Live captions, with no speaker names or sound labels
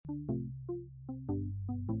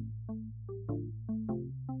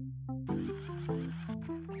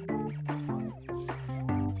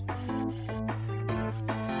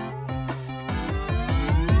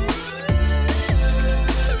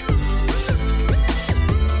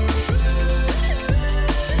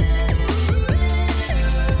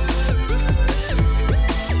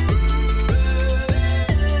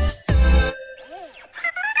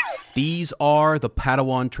These are the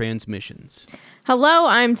Padawan transmissions. Hello,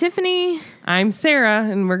 I'm Tiffany. I'm Sarah,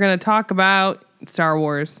 and we're going to talk about Star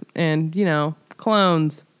Wars and,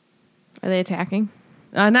 clones. Are they attacking?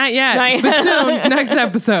 Not yet, but soon, next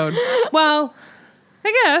episode. Well,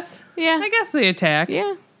 I guess. Yeah. I guess they attack.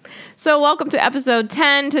 Yeah. So welcome to episode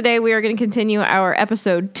 10. Today we are going to continue our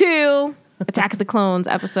episode 2, Attack of the Clones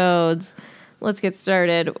episodes. Let's get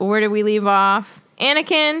started. Where did we leave off?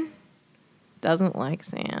 Anakin doesn't like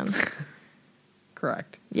sand.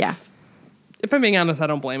 Correct. Yeah. If I'm being honest, I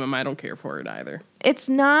don't blame him. I don't care for it either. It's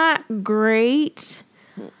not great.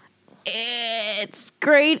 It's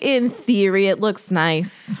great in theory. It looks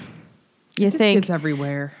nice. You It just think? gets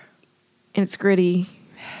everywhere. And it's gritty.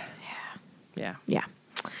 Yeah. Yeah.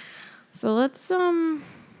 So let's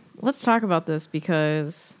talk about this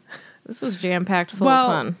because this was jam-packed full of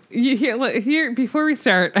fun. Here, before we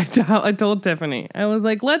start, I told Tiffany, I was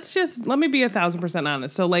like, let me be 1,000%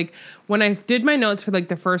 honest. So like when I did my notes for like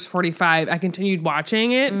the first 45, I continued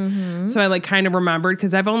watching it. Mm-hmm. So I like kind of remembered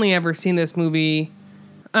because I've only ever seen this movie.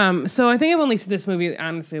 So I think I've only seen this movie,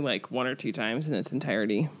 honestly, like 1 or 2 times in its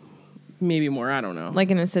entirety. Maybe more, I don't know. Like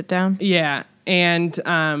in a sit down? Yeah. And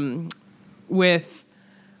with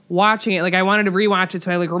watching it, like I wanted to rewatch it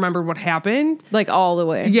so I like remembered what happened. Like all the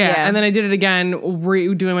way. Yeah. And then I did it again,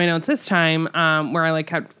 doing my notes this time, where I like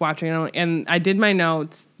kept watching it. And I did my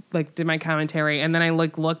notes, like did my commentary. And then I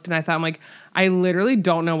like looked and I thought, I'm like, I literally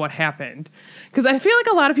don't know what happened. Because I feel like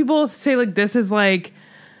a lot of people say like this is like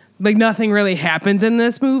nothing really happens in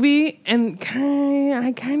this movie. And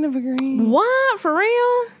I kind of agree. What? For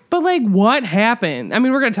real? But, like, what happened? I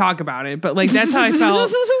mean, we're going to talk about it, but, like, that's how I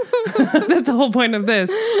felt. That's the whole point of this,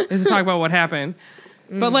 is to talk about what happened.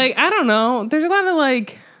 But, like, I don't know. There's a lot of,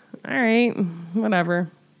 like, all right,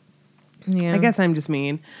 whatever. Yeah. I guess I'm just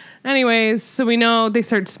mean. Anyways, so we know they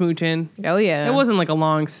start smooching. Oh, yeah. It wasn't, like, a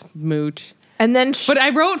long smooch. And then... But I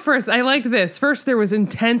wrote first, I liked this. First, there was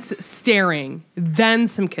intense staring, then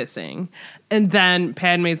some kissing. And then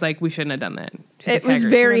Padme's like, we shouldn't have done that. It was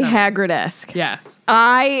very Hagrid-esque. Yes.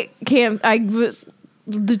 The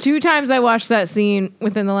 2 times I watched that scene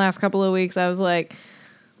within the last couple of weeks, I was like,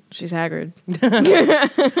 she's Hagrid.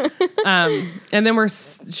 And then we're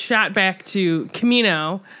shot back to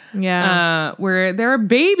Camino. Yeah. Where there are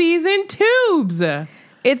babies in tubes.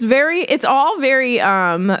 It's all very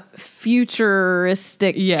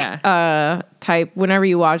futuristic type. Whenever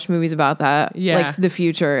you watch movies about that, like the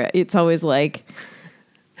future, it's always like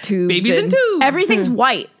tubes. Babies in tubes. Everything's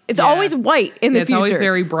white. It's always white in the future. It's always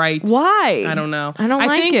very bright. Why? I don't know. I don't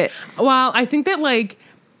like it. Well, I think that like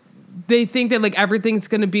they think that like everything's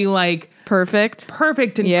gonna be like perfect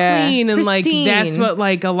and clean and pristine. like that's what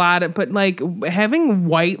like a lot of, but like having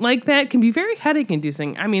white like that can be very headache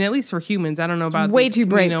inducing. I mean, at least for humans. I don't know about way too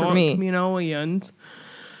bright for me. Caminoans.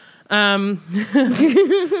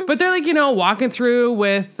 But they're like, walking through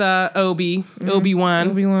with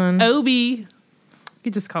Obi-Wan. You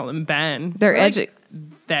could just call him Ben. They're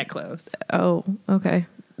that close. Oh, okay.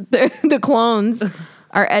 The clones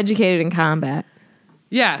are educated in combat.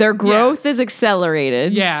 Yes. Their growth is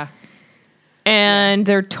accelerated. Yeah. And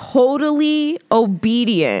they're totally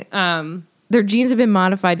obedient. Their genes have been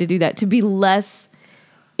modified to do that, to be less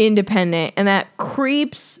independent. And that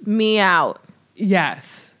creeps me out.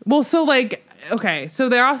 Yes. Well, so like, okay. So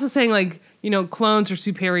they're also saying like, clones are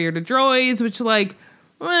superior to droids, which like,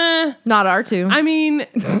 not R2. I mean,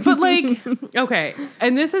 but like, okay.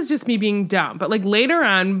 And this is just me being dumb. But like later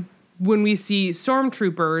on, when we see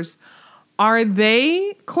stormtroopers, are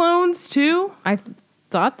they clones too? I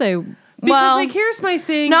thought they... Because like, here's my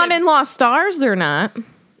thing. Not in Lost Stars, they're not.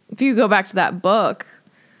 If you go back to that book.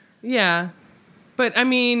 Yeah. But I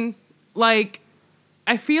mean, like,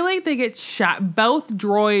 I feel like they get shot. Both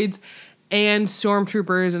droids and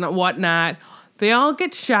stormtroopers and whatnot, they all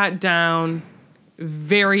get shot down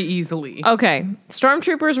very easily. Okay.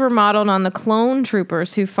 Stormtroopers were modeled on the clone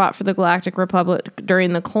troopers who fought for the Galactic Republic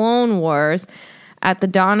during the Clone Wars. At the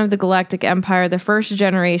dawn of the Galactic Empire, the first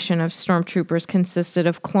generation of stormtroopers consisted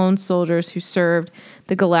of clone soldiers who served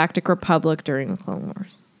the Galactic Republic during the Clone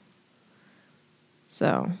Wars.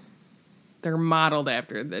 So. They're modeled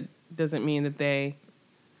after. That doesn't mean that they...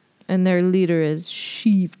 And their leader is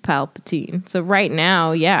Sheev Palpatine. So right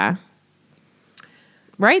now, yeah.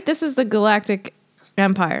 Right? This is the Galactic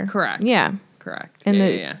Empire. Correct. Yeah. Correct. And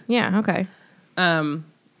yeah. Yeah, okay.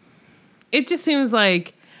 It just seems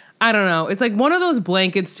like... I don't know. It's like one of those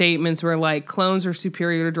blanket statements where like clones are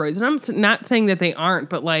superior to droids. And I'm not saying that they aren't,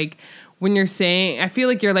 but like when you're saying, I feel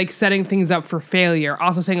like you're like setting things up for failure.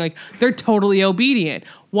 Also saying like they're totally obedient.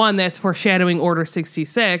 One, that's foreshadowing Order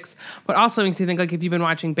 66, but also makes you think like if you've been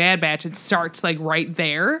watching Bad Batch, it starts like right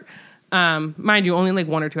there. Mind you, only like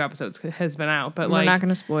 1 or 2 episodes has been out, but We're like not going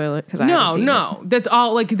to spoil it because no, that's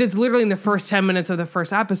all. Like that's literally in the first 10 minutes of the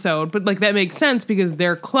first episode. But like that makes sense because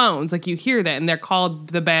they're clones. Like you hear that, and they're called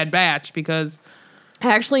the Bad Batch because I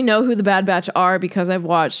actually know who the Bad Batch are because I've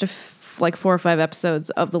watched like 4 or 5 episodes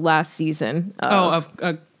of the last season. Of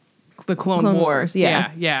the Clone Wars.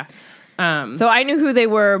 Yeah. So I knew who they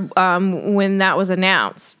were when that was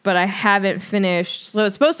announced, but I haven't finished. So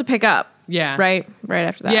it's supposed to pick up. Yeah. Right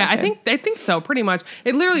after that. Yeah, okay. I think so, pretty much.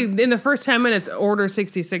 It literally, in the first 10 minutes, Order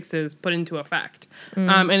 66 is put into effect.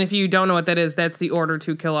 And if you don't know what that is, that's the order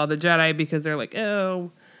to kill all the Jedi because they're like,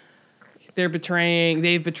 oh, they've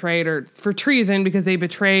betrayed or for treason because they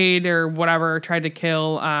betrayed or whatever, tried to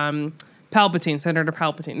kill Palpatine, Senator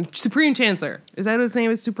Palpatine. Supreme Chancellor. Is that his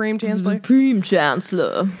name? Is Supreme Chancellor? Supreme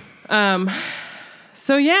Chancellor.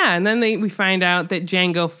 So yeah, and then we find out that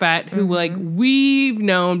Jango Fett, who like we've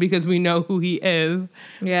known because we know who he is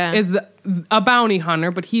a bounty hunter,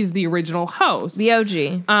 but he's the original host, the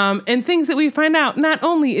OG. And things that we find out, not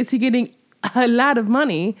only is he getting a lot of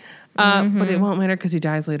money, but it won't matter because he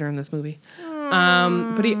dies later in this movie.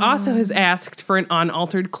 But he also has asked for an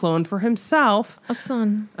unaltered clone for himself, A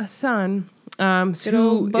son. who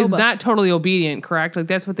old is Boba. not totally obedient, correct? Like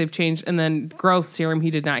that's what they've changed. And then growth serum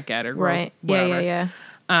he did not get, or growth, Right. whatever. Yeah.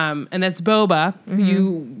 And that's Boba, who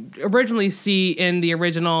you originally see in the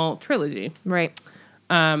original trilogy. Right.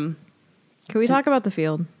 Can we talk about the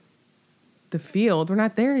field? The field, we're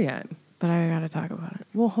not there yet. But I gotta talk about it.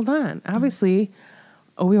 Well, hold on. Obviously,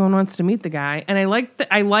 Obi-Wan wants to meet the guy, and I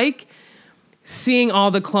like seeing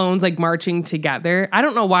all the clones like marching together. I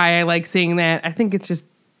don't know why I like seeing that. I think it's just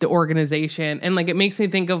the organization, and like it makes me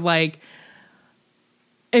think of like,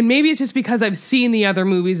 and maybe it's just because I've seen the other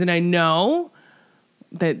movies and I know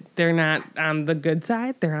that they're not on the good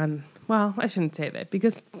side. They're on, well, I shouldn't say that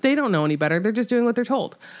because they don't know any better. They're just doing what they're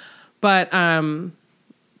told. But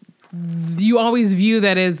you always view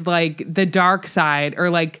that as like the dark side or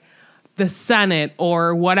like the Senate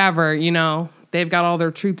or whatever, you know, they've got all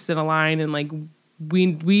their troops in a line and like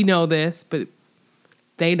we know this, but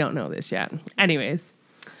they don't know this yet. Anyways,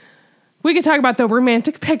 we could talk about the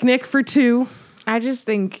romantic picnic for 2. I just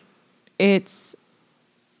think it's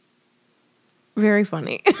very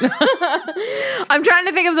funny. I'm trying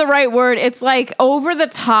to think of the right word. It's like over the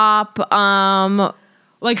top,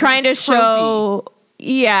 Like trying to show,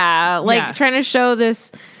 Yes. trying to show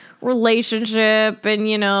this relationship, and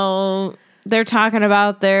you know, they're talking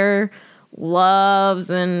about their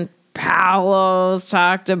loves, and Paolo's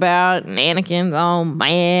talked about, and Anakin's all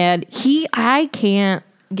mad. I can't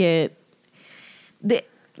get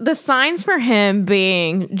the signs for him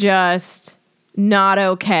being just not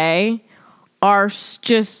okay are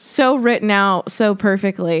just so written out so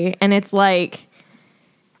perfectly, and it's like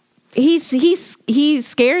he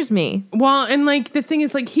scares me. Well, and like the thing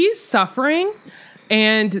is like he's suffering,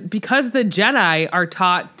 and because the Jedi are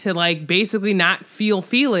taught to like basically not feel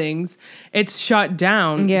feelings, it's shut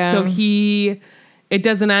down. Yeah. So it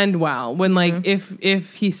doesn't end well when like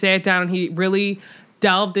if he sat down and he really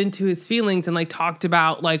delved into his feelings and like talked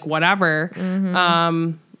about like whatever,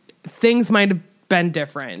 things might have been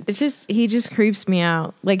different. He just creeps me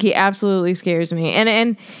out. Like he absolutely scares me.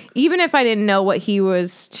 And even if I didn't know what he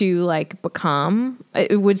was to like become,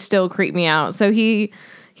 it would still creep me out. So he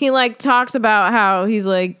like talks about how he's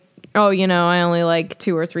like, oh, you know, I only like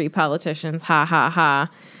 2 or 3 politicians. Ha ha ha.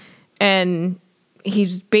 And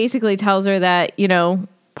he basically tells her that, you know,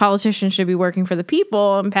 politicians should be working for the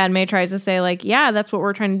people. And Padme tries to say like, yeah, that's what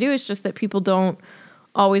we're trying to do. It's just that people don't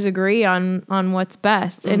always agree on what's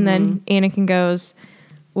best. And then Anakin goes,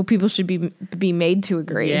 well, people should be made to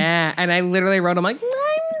agree. Yeah, and I literally wrote him like,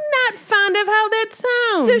 I'm not fond of how that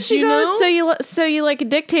sounds. So she goes, know? so you like a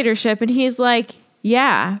dictatorship? And he's like,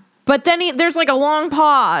 yeah. But then there's like a long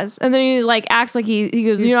pause, and then he like acts like he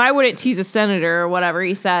goes, you know, I wouldn't tease a senator or whatever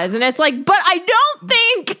he says, and it's like, but I don't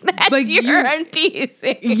think that Like, you're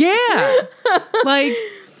teasing. Yeah. Like,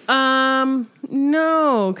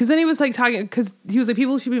 no. Because then he was like talking, because he was like,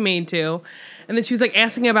 people should be made to. And then she was like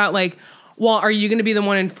asking about like, well, are you going to be the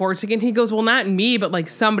one enforcing it? And he goes, well, not me, but like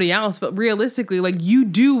somebody else. But realistically, like you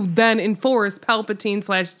do then enforce Palpatine /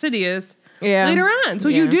 Sidious later on. So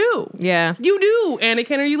you do. Yeah. You do.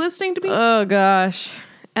 Anakin, are you listening to me? Oh, gosh.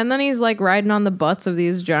 And then he's like riding on the butts of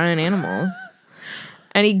these giant animals.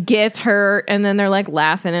 And he gets hurt, and then they're like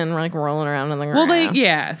laughing and like rolling around on the ground. Well,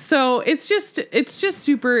 yeah. So it's just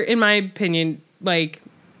super, in my opinion, like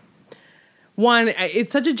one,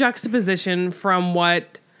 it's such a juxtaposition from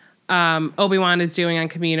what Obi-Wan is doing on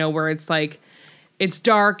Camino, where it's like it's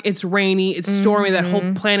dark, it's rainy, it's stormy. That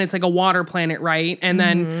whole planet's like a water planet, right? And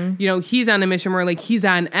then, he's on a mission where like he's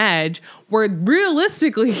on edge, where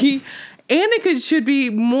realistically, Anakin should be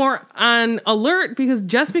more on alert, because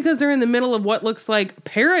just because they're in the middle of what looks like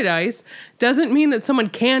paradise doesn't mean that someone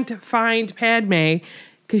can't find Padme,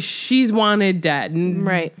 because she's wanted dead. And,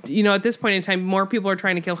 right. At this point in time, more people are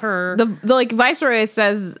trying to kill her. The like Viceroy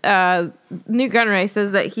says, Newt Gunray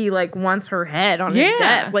says that he like wants her head on his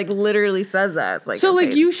desk. Like literally says that. It's like, so okay.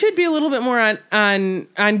 like you should be a little bit more on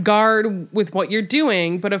guard with what you're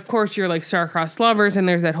doing, but of course you're like star-crossed lovers, and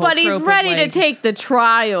there's that whole. But he's ready to take the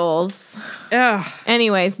trials. Ugh.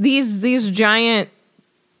 Anyways, these giant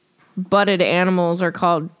butted animals are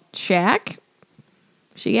called Shaak.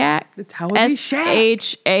 That's how it would be.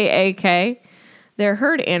 Shaak. They're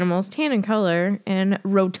herd animals, tan in color and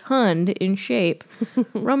rotund in shape,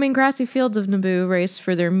 roaming grassy fields of Naboo, raised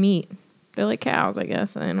for their meat. They're like cows, I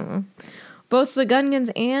guess. I don't know. Both the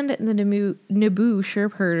Gungans and the Naboo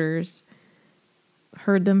sherp herders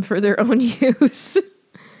herd them for their own use.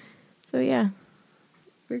 So yeah,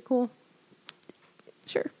 very cool.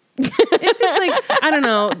 Sure. It's just like, I don't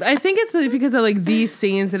know. I think it's because of like these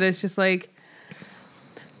scenes that it's just like,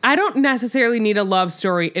 I don't necessarily need a love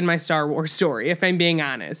story in my Star Wars story, if I'm being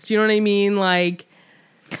honest. You know what I mean? Like,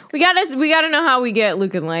 we gotta know how we get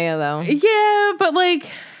Luke and Leia, though. Yeah, but like,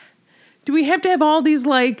 do we have to have all these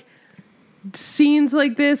like scenes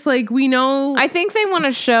like this? Like, we know. I think they want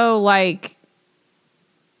to show like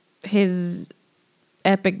his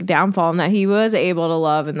epic downfall, and that he was able to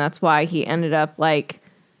love, and that's why he ended up like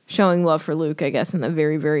showing love for Luke, I guess, in the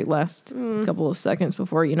very, very last couple of seconds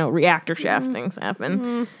before, reactor shaft things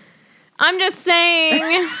happen. I'm just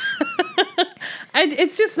saying.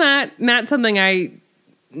 It's just not something I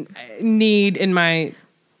need in my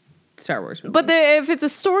Star Wars movie. But if it's a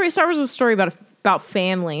story, Star Wars is a story about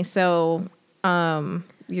family, so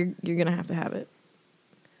you're gonna have to have it.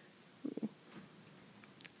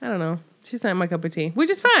 I don't know. She's not my cup of tea, which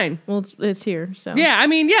is fine. Well, it's here, so. Yeah, I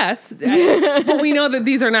mean, yes. But we know that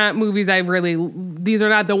these are not movies these are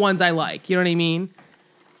not the ones I like. You know what I mean?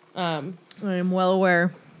 I am well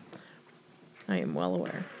aware.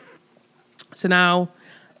 So now,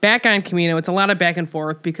 back on Kamino, it's a lot of back and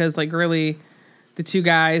forth, because, like, really, the two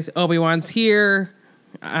guys, Obi-Wan's here,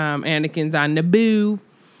 Anakin's on Naboo.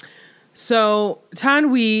 So,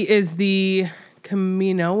 Tanwi is the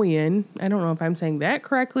Kaminoan. I don't know if I'm saying that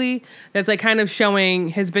correctly. That's like kind of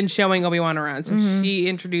has been showing Obi-Wan around. So she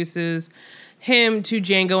introduces him to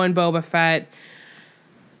Jango and Boba Fett.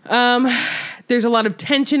 There's a lot of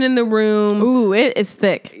tension in the room. Ooh, it is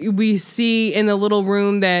thick. We see in the little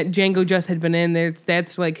room that Jango just had been in,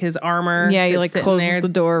 that's like his armor. Yeah, he like closes the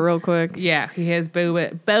door real quick. Yeah, he has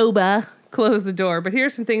Boba close the door. But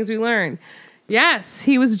here's some things we learned. Yes,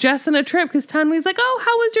 he was just on a trip, because Tanwi's like, oh,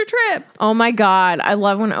 how was your trip? Oh my God. I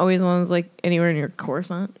love when Obi-Wan's like anywhere near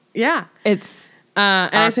Coruscant. Yeah. It's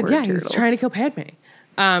and I said, yeah, turtles. he's trying to kill Padme.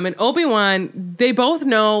 And Obi-Wan, they both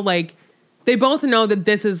know that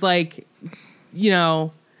this is like,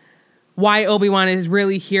 why Obi-Wan is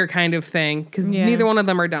really here kind of thing, because neither one of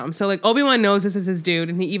them are dumb. So like Obi-Wan knows this is his dude,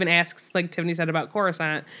 and he even asks, like Tiffany said about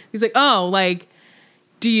Coruscant. He's like, oh, like,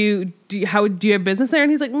 do you have business there?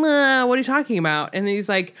 And he's like, nah, what are you talking about? And he's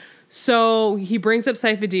like, so he brings up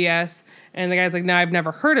Sifo Dyas, and the guy's like, no, I've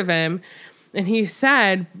never heard of him. And he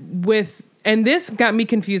said and this got me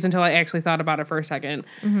confused until I actually thought about it for a second,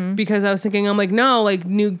 because I was thinking, I'm like, no, like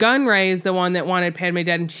Newt Gunray is the one that wanted Padme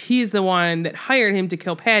dead, and he's the one that hired him to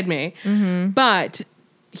kill Padme. But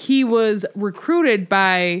he was recruited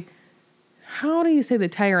by, how do you say the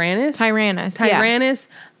Tyrannus? Tyrannus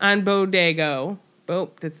on Bodego.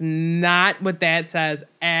 Oh, that's not what that says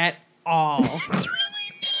at all. It's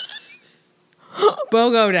really not.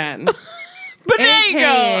 Bogoden.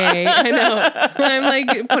 Bodego. I know. I'm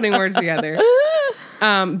like putting words together.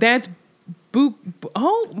 That's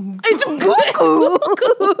it's Buku.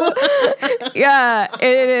 Yeah,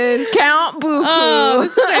 it is Count Buku. Oh,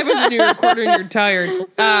 that's what happens when you're recording and you're tired.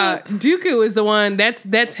 Dooku is the one.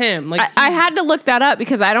 That's him. Like I had to look that up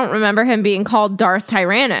because I don't remember him being called Darth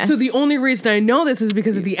Tyrannus. So the only reason I know this is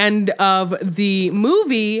because at the end of the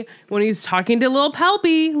movie, when he's talking to Lil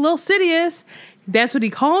Palpy, Lil Sidious, that's what he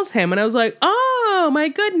calls him. And I was like, oh my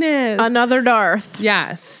goodness. Another Darth.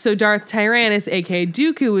 Yes. So Darth Tyrannus, aka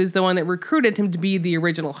Dooku, is the one that recruited him to be the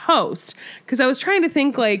original host. Because I was trying to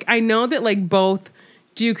think, like, I know that like both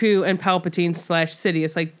Dooku and Palpatine /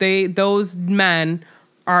 Sidious, like those men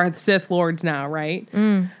are Sith Lords now, right?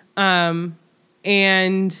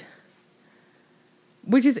 And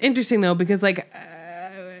which is interesting though, because like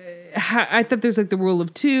I thought there's like the rule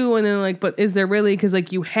of two, and then like, but is there really? Because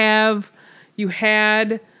like you have you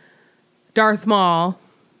had Darth Maul.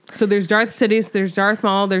 So there's Darth Sidious, there's Darth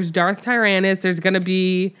Maul, there's Darth Tyrannus. There's going to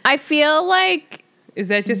be... I feel like... Is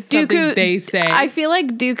that just something they say? I feel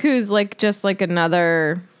like Dooku's like just like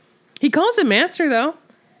another... He calls him Master, though.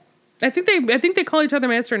 I think they call each other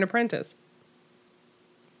Master and Apprentice.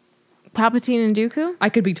 Palpatine and Dooku? I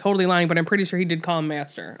could be totally lying, but I'm pretty sure he did call him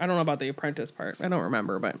Master. I don't know about the Apprentice part. I don't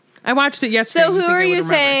remember, but I watched it yesterday. So who are you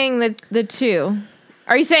saying the two?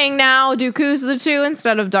 Are you saying now Dooku's the two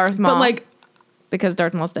instead of Darth Maul? But like... Because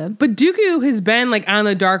Darth Maul's dead. But Dooku has been like on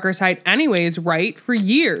the darker side anyways, right? For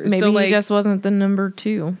years. Maybe so, he just wasn't the number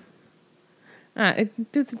two. I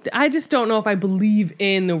just don't know if I believe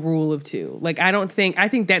in the rule of two. Like, I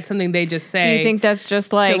think that's something they just say. Do you think that's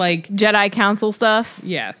just like Jedi Council stuff?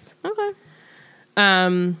 Yes. Okay.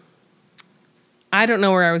 I don't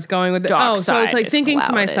know where I was going with it. So I was like thinking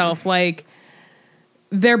to myself, like,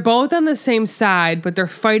 they're both on the same side, but they're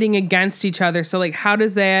fighting against each other. So like, how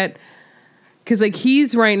does that... Because, like,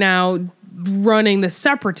 he's right now running the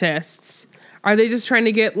Separatists. Are they just trying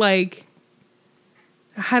to get, like...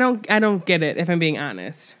 I don't get it, if I'm being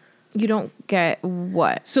honest. You don't get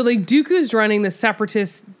what? So, like, Dooku's running the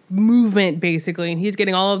Separatist movement, basically, and he's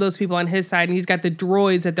getting all of those people on his side, and he's got the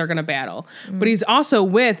droids that they're going to battle. But he's also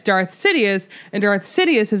with Darth Sidious, and Darth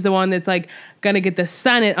Sidious is the one that's, like, going to get the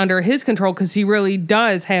Senate under his control, because he really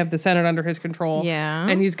does have the Senate under his control. Yeah.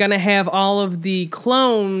 And he's going to have all of the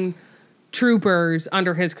clone... troopers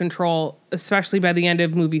under his control, especially by the end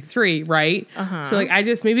of movie 3, right? So like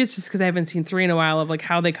maybe it's just because I haven't seen 3 in a while of like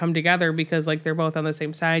how they come together, because like they're both on the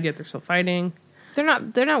same side yet they're still fighting. They're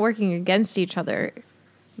not working against each other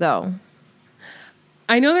though.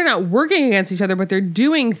 I know they're not working against each other, but they're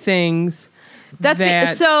doing things.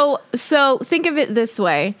 So think of it this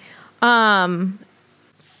way.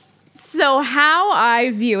 So how I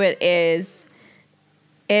view it is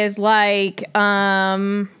like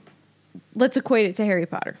let's equate it to Harry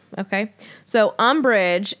Potter, okay? So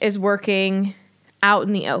Umbridge is working out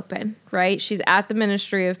in the open, right? She's at the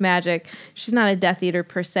Ministry of Magic. She's not a Death Eater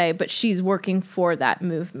per se, but she's working for that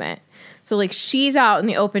movement. So, like, she's out in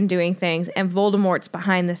the open doing things, and Voldemort's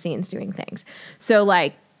behind the scenes doing things. So,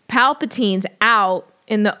 like, Palpatine's out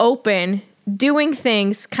in the open doing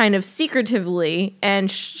things kind of secretively and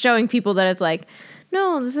showing people that it's like,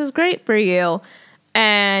 no, this is great for you.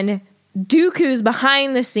 And... Dooku's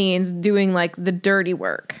behind the scenes doing like the dirty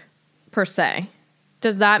work per se.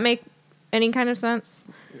 Does that make any kind of sense?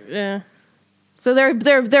 Yeah. So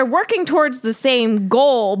they're working towards the same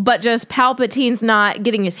goal, but just Palpatine's not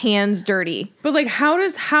getting his hands dirty. But like how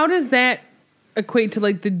does that equate to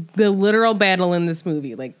like the literal battle in this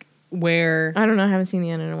movie? Like where I don't know, I haven't seen the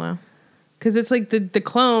end in a while. Cuz it's like the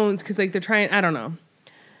clones, cuz like they're trying, I don't know.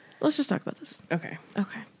 Let's just talk about this. Okay.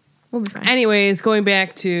 We'll be fine. Anyways, going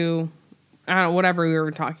back to I don't know, whatever we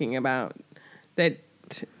were talking about, that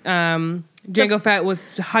Jango Fett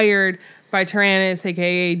was hired by Tyrannus,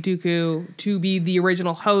 aka Dooku, to be the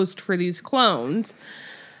original host for these clones.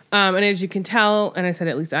 And as you can tell, and I said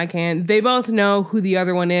at least I can, they both know who the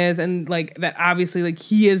other one is, and like that obviously like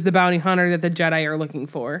he is the bounty hunter that the Jedi are looking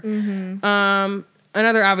for.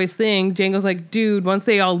 Another obvious thing, Jango's like, dude, once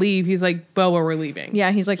they all leave, he's like, Boa, we're leaving.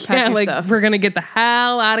 Yeah, he's like, pack your stuff. We're gonna get the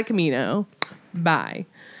hell out of Camino. Bye.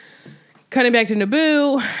 Cutting back to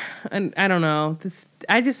Naboo, and I don't know.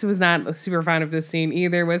 I just was not super fond of this scene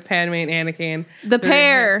either with Padme and Anakin.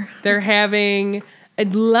 They're having a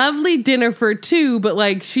lovely dinner for two, but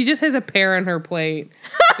like she just has a pear on her plate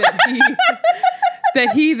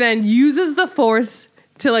that he then uses the Force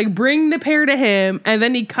to like bring the pear to him, and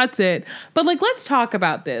then he cuts it. But like, let's talk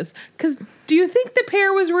about this, because do you think the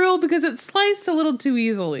pear was real? Because it sliced a little too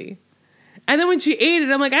easily. And then when she ate it,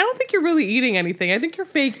 I'm like, I don't think you're really eating anything. I think you're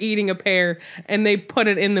fake eating a pear, and they put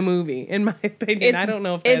it in the movie. In my opinion, I don't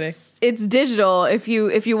know if it's digital. If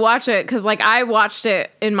you watch it, because like I watched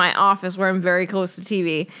it in my office where I'm very close to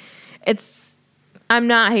TV. I'm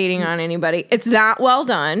not hating on anybody. It's not well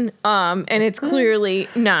done, and it's clearly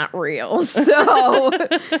not real. So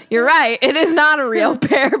you're right. It is not a real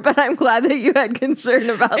pear, but I'm glad that you had concern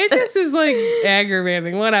about it. It just is like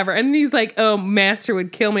aggravating, whatever. And he's like, oh, Master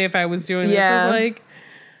would kill me if I was doing this. I was like,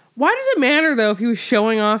 why does it matter, though, if he was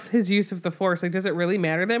showing off his use of the Force? Like, does it really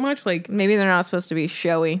matter that much? Like, maybe they're not supposed to be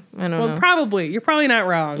showy. I don't know. Well, probably. You're probably not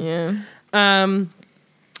wrong. Yeah.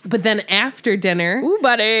 But then after dinner, ooh,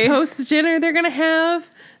 buddy, post dinner, they're gonna have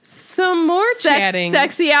some more chatting,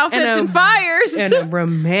 sexy outfits and fires, in a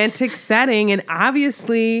romantic setting. And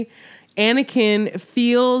obviously, Anakin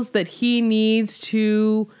feels that he needs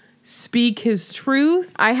to speak his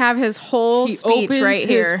truth. I have his whole speech right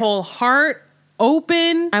here. His whole heart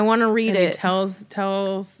open. I want to read it. He tells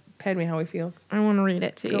Padme how he feels. I want to read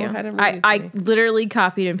it to you. Go ahead and read it to I me. literally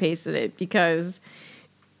copied and pasted it because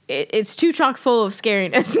it's too chock full of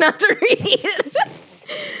scariness not to read.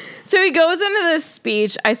 So he goes into this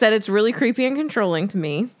speech. I said it's really creepy and controlling to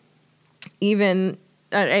me. Even,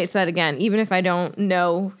 I said again, even if I don't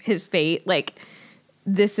know his fate, like,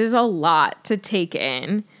 this is a lot to take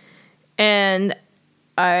in. And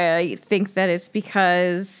I think that it's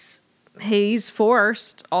because he's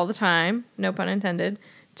forced all the time, no pun intended,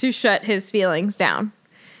 to shut his feelings down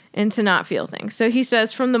and to not feel things. So he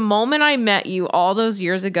says, from the moment I met you all those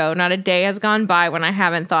years ago, not a day has gone by when I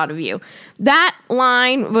haven't thought of you. That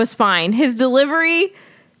line was fine. His delivery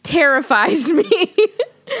terrifies me.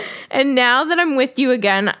 And now that I'm with you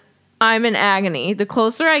again, I'm in agony. The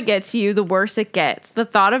closer I get to you, the worse it gets. The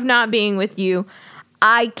thought of not being with you,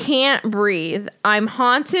 I can't breathe. I'm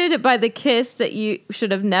haunted by the kiss that you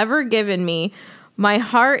should have never given me. My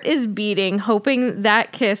heart is beating, hoping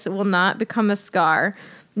that kiss will not become a scar.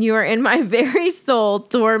 You are in my very soul,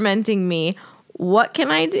 tormenting me. What can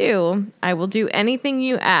I do? I will do anything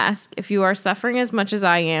you ask. If you are suffering as much as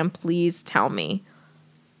I am, please tell me.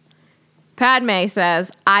 Padme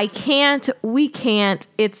says, I can't, we can't,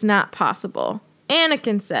 it's not possible.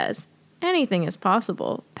 Anakin says, anything is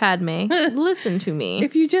possible. Padme, listen to me.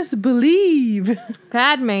 If you just believe.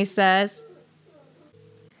 Padme says,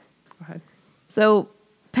 Go ahead. so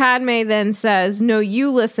Padme then says, no, you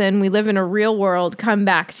listen. We live in a real world. Come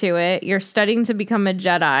back to it. You're studying to become a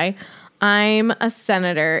Jedi. I'm a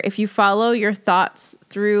senator. If you follow your thoughts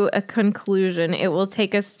through a conclusion, it will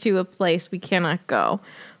take us to a place we cannot go,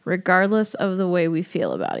 regardless of the way we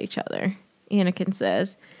feel about each other. Anakin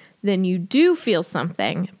says, then you do feel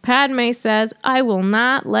something. Padme says, I will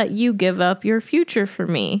not let you give up your future for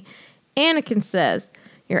me. Anakin says,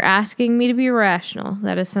 you're asking me to be rational.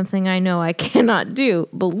 That is something I know I cannot do.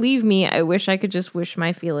 Believe me, I wish I could just wish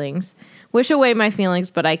away my feelings,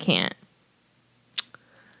 but I can't.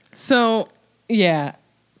 So, yeah.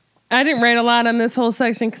 I didn't write a lot on this whole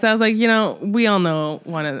section because I was like, we all know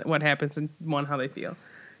what happens and how they feel.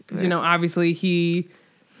 Because, obviously he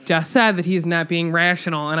just said that he's not being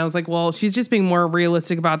rational. And I was like, well, she's just being more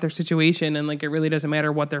realistic about their situation. And, like, it really doesn't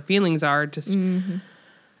matter what their feelings are. Just,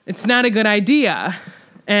 It's not a good idea.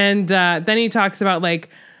 And then he talks about, like,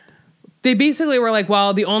 they basically were like,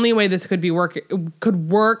 well, the only way this could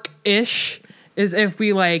work-ish is if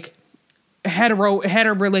we, like, had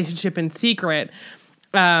a relationship in secret.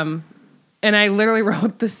 And I literally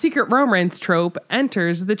wrote, the secret romance trope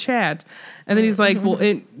enters the chat. And then he's like, well,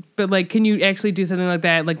 but, like, can you actually do something like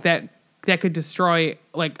that? Like, that could destroy,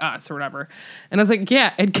 like, us or whatever. And I was like,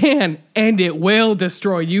 yeah, it can. And it will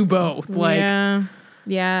destroy you both. Like,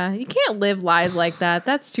 yeah. You can't live lies like that.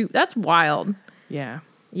 That's wild. Yeah.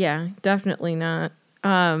 Yeah, definitely not.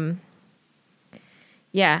 Yeah,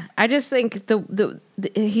 I just think the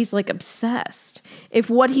he's like obsessed. If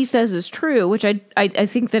what he says is true, which I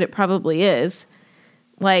think that it probably is,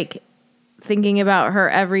 like thinking about her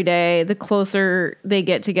every day, the closer they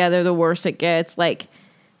get together, the worse it gets. Like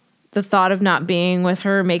the thought of not being with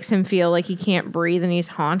her makes him feel like he can't breathe and he's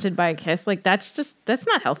haunted by a kiss. Like that's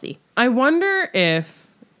not healthy. I wonder if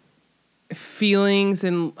feelings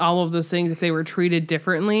and all of those things, if they were treated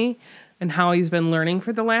differently and how he's been learning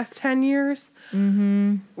for the last 10 years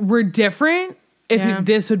were different, if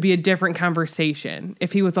this would be a different conversation.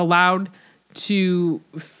 If he was allowed to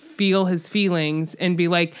feel his feelings and be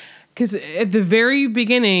like, because at the very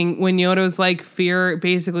beginning, when Yoda's like, fear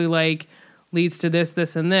basically like leads to this,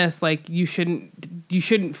 this, and this, like you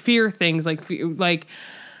shouldn't fear things like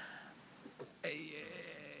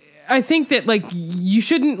I think that like you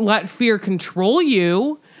shouldn't let fear control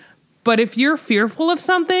you. But if you're fearful of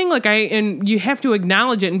something, like and you have to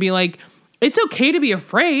acknowledge it and be like, it's okay to be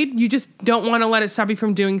afraid. You just don't want to let it stop you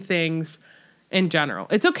from doing things in general.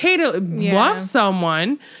 It's okay to love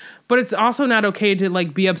someone, but it's also not okay to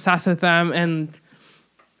like be obsessed with them and,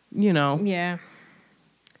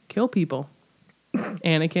 kill people.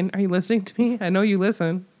 Anakin, are you listening to me? I know you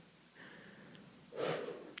listen.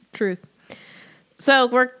 Truth. So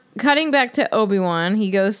we're cutting back to Obi-Wan.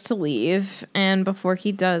 He goes to leave, and before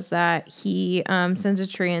he does that, he sends a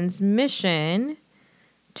transmission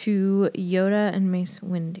to Yoda and Mace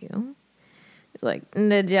Windu. He's like,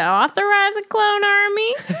 did you authorize a clone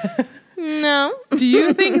army? No. Do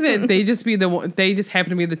you think that they just happen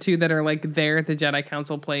to be the two that are like there at the Jedi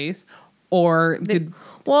Council place, or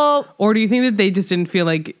or do you think that they just didn't feel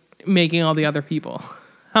like making all the other people?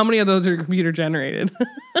 How many of those are computer generated?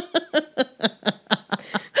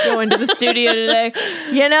 Go into the studio today.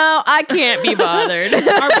 I can't be bothered.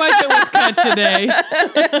 Our budget was cut today.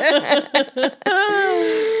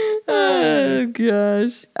 Oh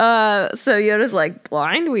gosh. So Yoda's like,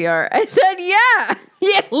 blind we are. I said, yeah.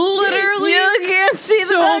 Yeah, Literally, you can't see the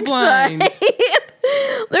so dark blind. side.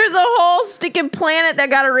 There's a whole sticking planet that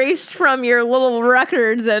got erased from your little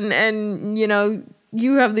records, and you know,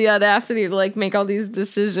 you have the audacity to like make all these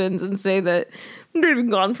decisions and say that they've been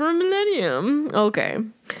gone for a millennium. Okay.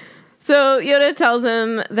 So Yoda tells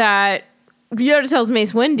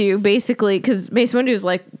Mace Windu basically, because Mace Windu is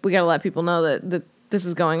like, we gotta let people know that this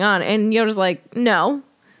is going on, and Yoda's like, no,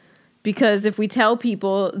 because if we tell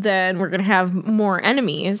people, then we're gonna have more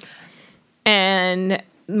enemies, and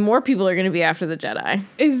more people are gonna be after the Jedi.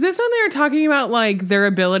 Is this when they were talking about like their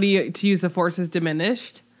ability to use the Force is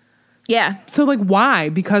diminished? Yeah. So like why?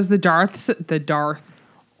 Because the Darth.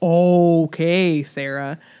 Okay,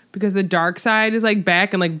 Sarah. Because the dark side is like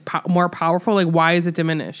back and like more powerful. Like why is it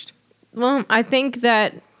diminished? Well, I think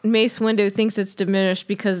that Mace Windu thinks it's diminished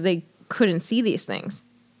because they couldn't see these things.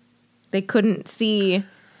 They couldn't see,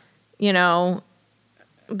 you know,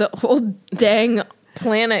 the whole dang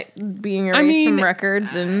planet being erased from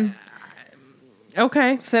records. And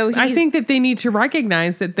okay, so I think that they need to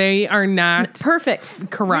recognize that they are not perfect.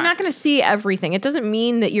 Correct. You're not going to see everything. It doesn't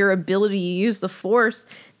mean that your ability to use the Force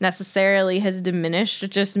necessarily has diminished. It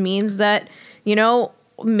just means that, you know,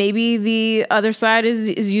 maybe the other side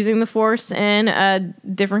is using the Force in a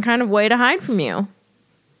different kind of way to hide from you.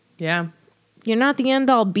 Yeah. You're not the end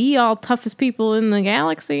all be all toughest people in the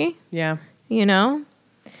galaxy. Yeah. You know?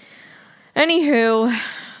 Anywho,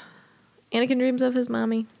 Anakin dreams of his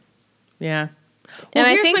mommy. Yeah. Well, And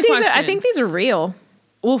I here's think these are real.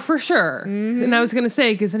 Well, for sure. And I was going to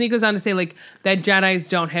say, because then he goes on to say, like, that Jedis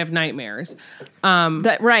don't have nightmares.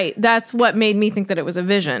 That's what made me think that it was a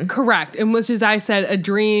vision. Correct. And which is, I said, a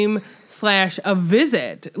dream / a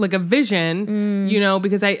visit, like a vision, you know,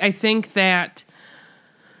 because I think that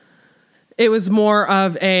it was more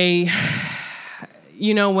of a,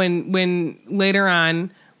 you know, when later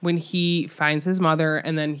on, when he finds his mother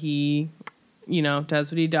and then he, you know,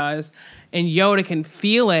 does what he does, and Yoda can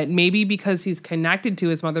feel it, maybe because he's connected to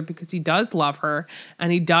his mother, because he does love her and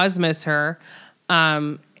he does miss her,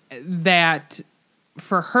 that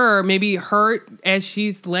for her, maybe her, as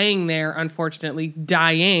she's laying there, unfortunately,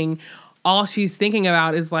 dying, all she's thinking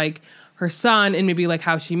about is like her son and maybe like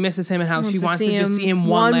how she misses him and how she wants to just see him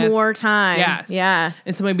one more time. Yes. Yeah.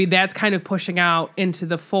 And so maybe that's kind of pushing out into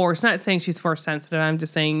the Force. Not saying she's Force sensitive. I'm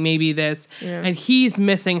just saying maybe this. Yeah. And he's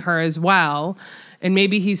missing her as well. And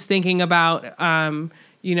maybe he's thinking about,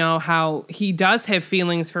 you know, how he does have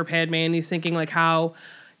feelings for Padme, and he's thinking like how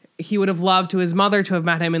he would have loved to his mother to have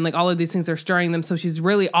met him, and like all of these things are stirring them. So she's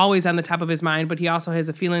really always on the top of his mind, but he also has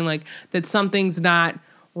a feeling like that something's not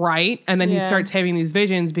right. And then he starts having these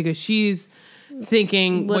visions because she's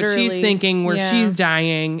thinking what she's thinking where she's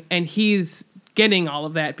dying, and he's getting all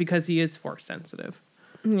of that because he is Force sensitive.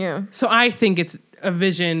 Yeah. So I think it's a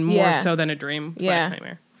vision more so than a dream /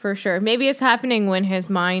 nightmare. For sure. Maybe it's happening when his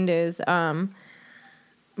mind is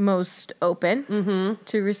most open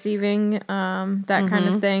to receiving that kind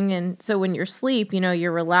of thing. And so when you're asleep, you know,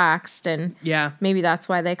 you're relaxed, and maybe that's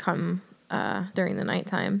why they come during the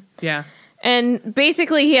nighttime. Yeah. And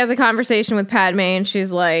basically he has a conversation with Padme, and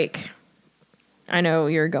she's like, I know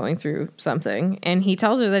you're going through something. And he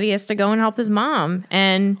tells her that he has to go and help his mom.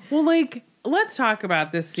 And well, like, let's talk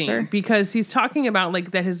about this scene because he's talking about like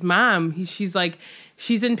that his mom, she's like,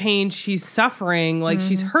 she's in pain, she's suffering, like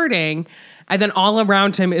she's hurting, and then all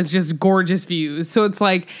around him is just gorgeous views. So it's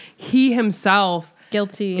like he himself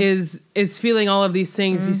guilty is feeling all of these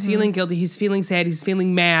things. He's feeling guilty, he's feeling sad, he's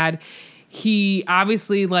feeling mad. He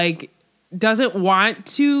obviously like doesn't want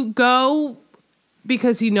to go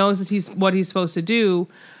because he knows that he's what he's supposed to do.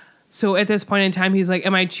 So at this point in time, he's like,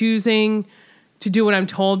 am I choosing to do what I'm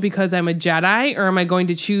told because I'm a Jedi, or am I going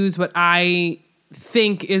to choose what I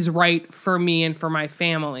think is right for me and for my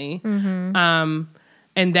family?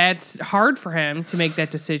 And that's hard for him to make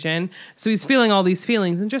that decision. So he's feeling all these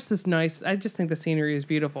feelings, and just this nice, I just think the scenery is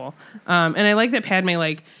beautiful. And I like that Padme,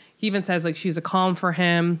 like, he even says, like, she's a calm for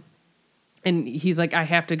him. And he's like, I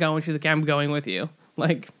have to go. And she's like, I'm going with you.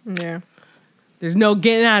 Like, there's no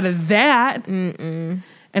getting out of that. And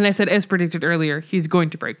I said, as predicted earlier, he's going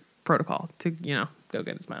to break protocol to, you know, go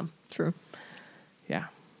get his mom. True. Yeah.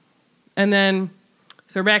 And then,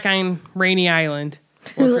 so we're back on Rainy Island.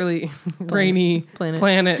 Well, it's really rainy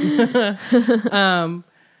planet.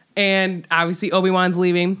 And obviously Obi-Wan's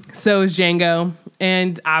leaving. So is Jango.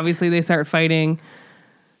 And obviously they start fighting.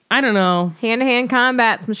 I don't know. Hand-to-hand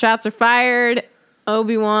combat. Some shots are fired.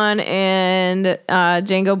 Obi-Wan and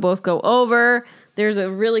Jango both go over. There's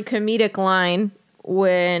a really comedic line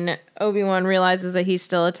when Obi-Wan realizes that he's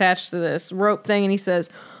still attached to this rope thing, and he says,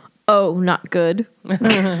 oh, not good.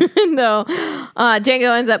 No.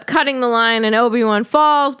 Jango ends up cutting the line and Obi-Wan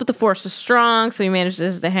falls, but the Force is strong, so he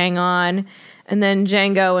manages to hang on. And then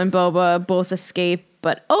Jango and Boba both escape,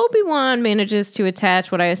 but Obi-Wan manages to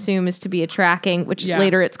attach what I assume is to be a tracking, which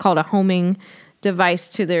later it's called a homing device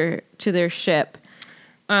to their ship.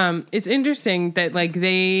 It's interesting that like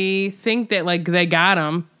they think that like they got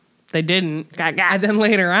him. They didn't. And then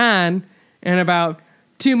later on, in about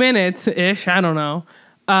 2 minutes ish, I don't know,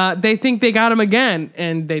 they think they got him again,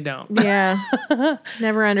 and they don't. Yeah.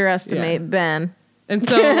 Never underestimate Ben. And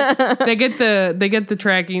so they get the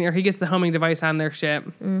tracking, or he gets the homing device on their ship,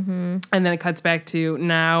 and then it cuts back to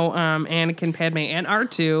now Anakin, Padme, and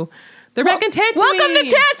R2. They're back in Tatooine. Welcome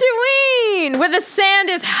to Tatooine, where the sand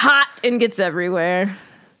is hot and gets everywhere.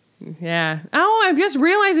 Yeah. Oh, I'm just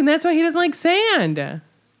realizing that's why he doesn't like sand.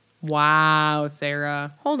 Wow,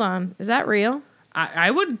 Sarah. Hold on, is that real?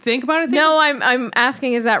 I would think about it. No, I'm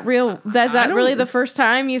asking, is that real? Is that really the first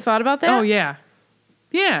time you thought about that? Oh yeah,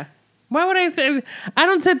 yeah. Why would I? I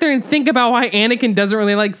don't sit there and think about why Anakin doesn't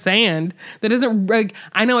really like sand. That isn't like.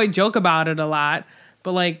 I know I joke about it a lot,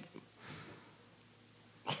 but like,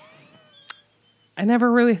 I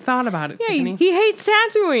never really thought about it. Yeah, Tiffany. he hates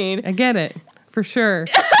Tatooine. I get it for sure.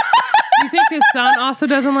 You think his son also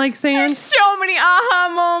doesn't like sand? So many aha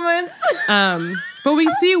moments. But we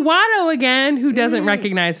see Watto again, who doesn't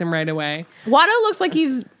recognize him right away. Watto looks like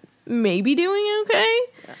he's maybe doing okay.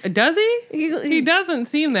 Does he? He doesn't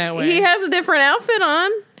seem that way. He has a different outfit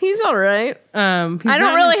on. He's all right. I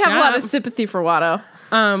don't really have a lot of sympathy for Watto.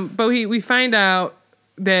 But we find out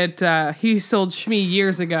that he sold Shmi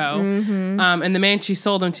years ago, and the man she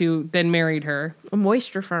sold him to then married her. A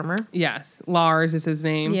moisture farmer. Yes, Lars is his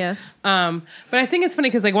name. Yes. But I think it's funny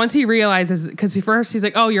because like once he realizes, because first he's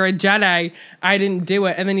like, "Oh, you're a Jedi. I didn't do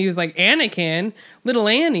it," and then he was like, "Anakin, little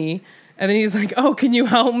Annie." And then he's like, "Oh, can you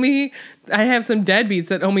help me? I have some deadbeats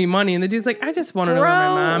that owe me money." And the dude's like, "I just want to know where my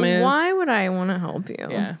mom is." Why would I want to help you?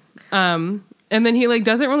 Yeah. And then he like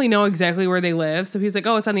doesn't really know exactly where they live, so he's like,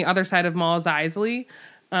 "Oh, it's on the other side of Mos Eisley,"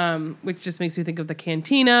 which just makes me think of the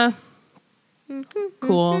cantina.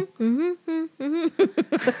 Cool.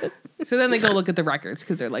 So then they go look at the records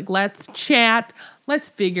because they're like, "Let's chat. Let's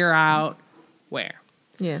figure out where."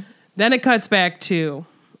 Yeah. Then it cuts back to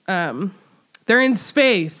they're in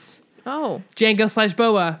space. Oh. Jango /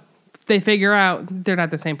 Boba. They figure out they're not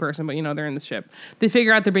the same person, but they're in the ship. They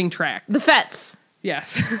figure out they're being tracked. The Fets.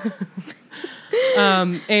 Yes.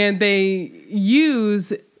 And they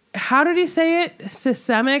use, how did he say it?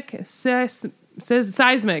 Seismic charges.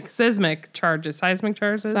 Seismic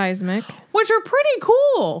charges? Seismic. Which are pretty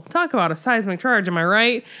cool. Talk about a seismic charge, am I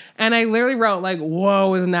right? And I literally wrote like, whoa,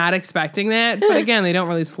 was not expecting that. But again, they don't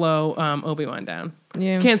really slow Obi-Wan down.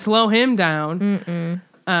 Yeah. You can't slow him down.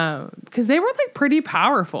 Because they were like pretty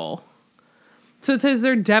powerful. So it says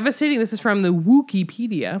they're devastating. This is from the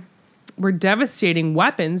Wikipedia. Were devastating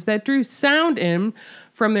weapons that drew sound in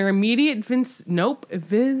from their immediate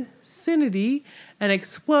vicinity and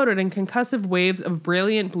exploded in concussive waves of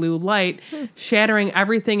brilliant blue light, shattering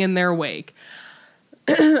everything in their wake.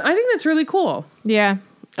 I think that's really cool. Yeah.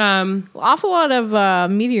 Awful lot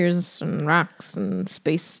of meteors and rocks and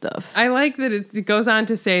space stuff. I like that it goes on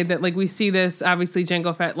to say that like we see this, obviously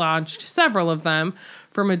Jango Fett launched several of them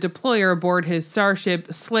from a deployer aboard his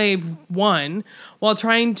starship Slave 1 while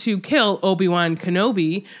trying to kill Obi-Wan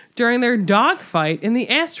Kenobi during their dogfight in the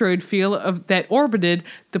asteroid field that orbited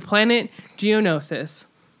the planet Geonosis,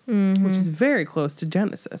 which is very close to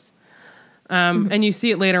Genesis. And you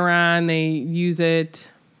see it later on. They use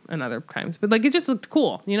it and other times, but like it just looked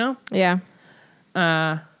cool, Yeah.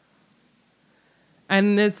 And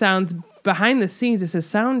it sounds behind the scenes. It says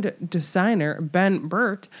sound designer Ben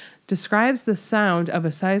Burt describes the sound of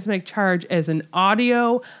a seismic charge as an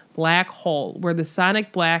audio black hole where the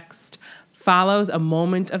sonic blast follows a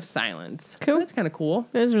moment of silence. Cool. So that's kind of cool.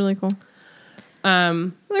 That is really cool.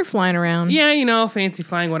 They're flying around. Yeah, fancy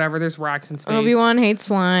flying, whatever. There's rocks in space. Obi-Wan hates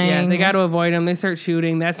flying. Yeah, they got to avoid them. They start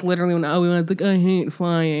shooting. That's literally when Obi-Wan's like, I hate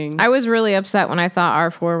flying. I was really upset when I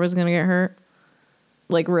thought R4 was going to get hurt.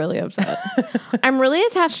 Like, really upset. I'm really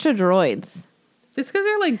attached to droids. It's because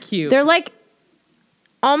they're, like, cute. They're, like,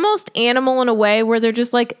 almost animal in a way where they're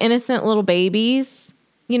just, like, innocent little babies.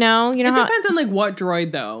 It depends on, like, what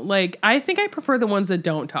droid, though. Like, I think I prefer the ones that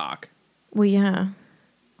don't talk. Well, yeah.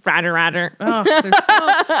 Radder. Oh, they're so...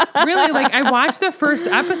 really, like, I watched the first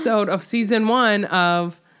episode of season 1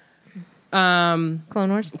 of...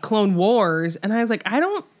 Clone Wars. And I was like, I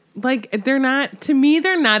don't... Like, they're not... To me,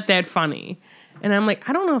 they're not that funny. And I'm like,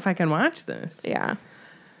 I don't know if I can watch this. Yeah.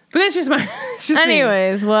 But that's just my...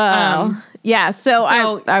 Anyways, well, Yeah, so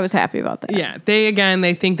I was happy about that. Yeah,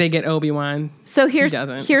 they think they get Obi-Wan. So here's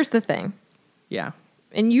doesn't. the thing. Yeah.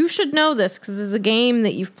 And you should know this because it's a game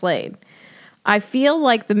that you've played. I feel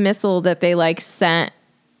like the missile that they like sent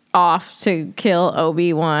off to kill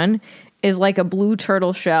Obi-Wan is like a blue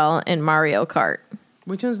turtle shell in Mario Kart.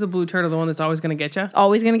 Which one's the blue turtle? The one that's always going to get you?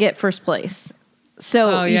 Always going to get first place.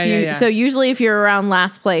 So So usually if you're around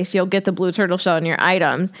last place, you'll get the blue turtle shell in your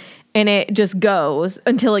items. And it just goes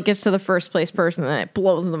until it gets to the first place person, and then it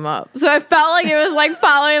blows them up. So I felt like it was like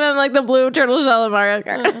following them like the blue turtle shell in Mario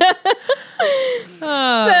Kart.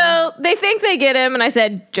 So they think they get him, and I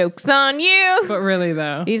said, "Joke's on you." But really,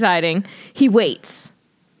 though, he's hiding. He waits,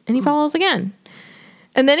 and he follows again,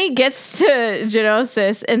 and then he gets to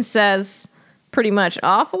Geonosis and says, "Pretty much,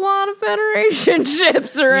 awful lot of Federation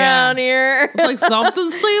ships around here." It's like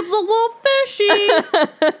something seems a little fishy.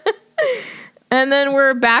 And then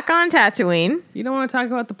we're back on Tatooine. You don't want to talk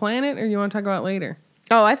about the planet, or you want to talk about it later?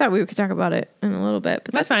 Oh, I thought we could talk about it in a little bit,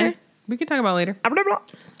 but that's fine. Okay. We can talk about it later.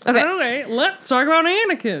 Okay, let's talk about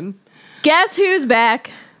Anakin. Guess who's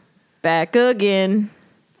back? Back again.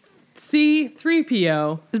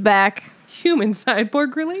 C-3PO Is back. Human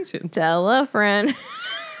cyborg relations. Tell a friend.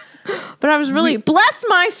 But I was really bless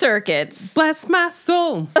my circuits. Bless my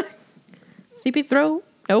soul. CP throw.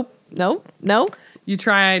 Nope. You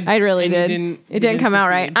tried. I really did. It didn't come out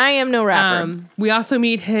right. I am no rapper. We also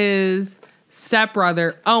meet his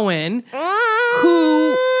stepbrother Owen,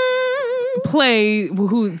 who's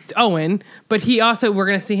Owen, but he also, we're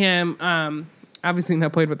gonna see him. Obviously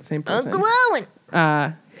not played with the same person. Uncle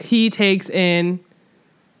Owen. He takes in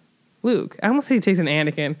Luke. I almost said he takes in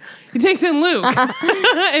Anakin. He takes in Luke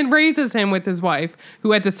and raises him with his wife,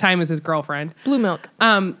 who at this time is his girlfriend. Blue milk.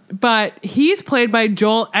 But he's played by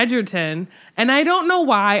Joel Edgerton, and I don't know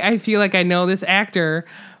why I feel like I know this actor,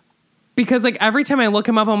 because like every time I look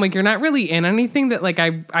him up, I'm like, you're not really in anything that like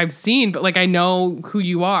I've seen, but like I know who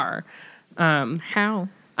you are. How?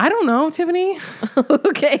 I don't know, Tiffany.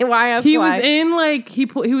 Okay, why ask he why? was in like he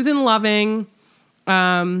was in Loving.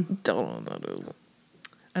 Don't know.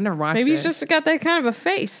 I never watched it. Maybe he's just got that kind of a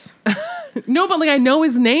face. No, but like I know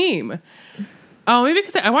his name. Oh, maybe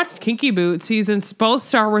because I watched Kinky Boots. He's in both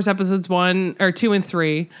Star Wars episodes 1 or 2 and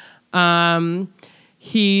 3.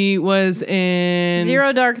 He was in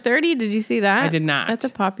Zero Dark 30. Did you see that? I did not. That's a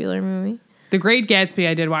popular movie. The Great Gatsby.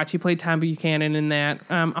 I did watch. He played Tom Buchanan in that.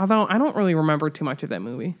 Although I don't really remember too much of that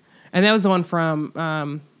movie. And that was the one from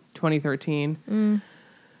 2013.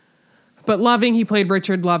 But Loving, he played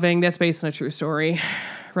Richard Loving. That's based on a true story.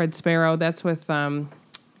 Red Sparrow. That's with not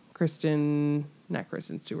Kristen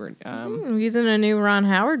Stewart. He's in a new Ron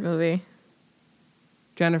Howard movie.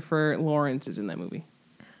 Jennifer Lawrence is in that movie.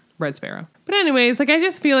 Red Sparrow. But anyways, like I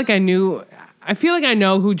just feel like I know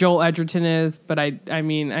who Joel Edgerton is, but I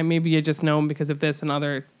mean, maybe I just know him because of this and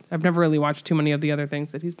other. I've never really watched too many of the other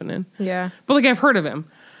things that he's been in. Yeah. But like I've heard of him.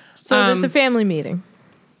 So there's a family meeting.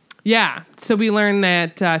 Yeah. So we learned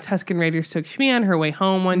that Tusken Raiders took Shmi on her way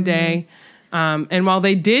home one day. And while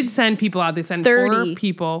they did send people out, they sent 4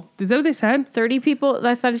 people. Is that what they said? 30 people.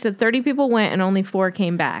 I thought he said 30 people went and only 4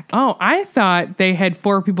 came back. Oh, I thought they had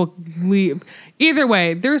 4 people leave. Either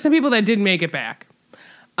way, there were some people that didn't make it back.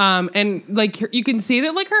 And like you can see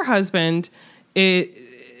that like her husband, it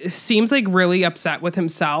seems like really upset with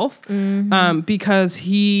himself because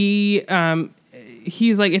he's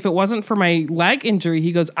like, if it wasn't for my leg injury,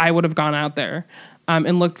 he goes, I would have gone out there.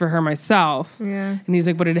 And looked for her myself. Yeah. And he's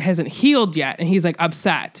like, but it hasn't healed yet. And he's like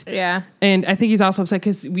upset. Yeah. And I think he's also upset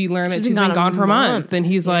because we learned that she's been gone for a month. And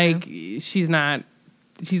he's like, she's not.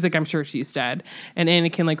 She's like, I'm sure she's dead. And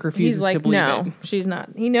Anakin like refuses to believe it. No, she's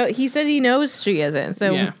not. He said he knows she isn't.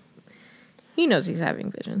 So he knows he's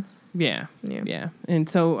having visions. Yeah. And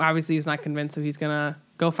so obviously he's not convinced. So he's gonna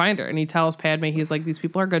go find her. And he tells Padme, he's like, these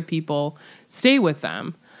people are good people. Stay with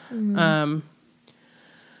them.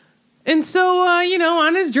 And so,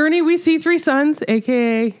 on his journey, we see 3 sons,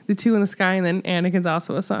 a.k.a. the 2 in the sky, and then Anakin's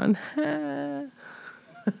also a son.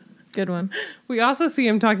 Good one. We also see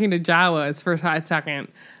him talking to Jawas for a hot second.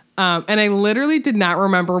 And I literally did not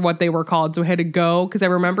remember what they were called, so I had to go, because I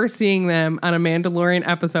remember seeing them on a Mandalorian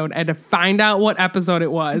episode. I had to find out what episode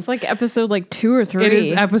it was. It's like episode 2 or 3. It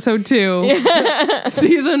is episode 2,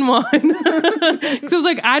 season 1. Because I was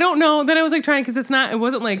like, I don't know. Then I was like trying, because it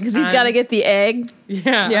wasn't like... Because he's got to get the egg.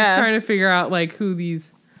 Yeah, I was trying to figure out like who he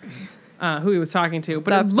was talking to.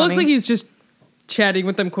 But it looks like he's just chatting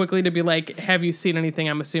with them quickly to be like, have you seen anything?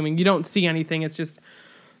 I'm assuming. You don't see anything. It's just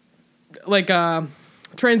like a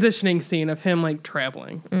transitioning scene of him like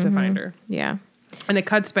traveling to find her. Yeah. And it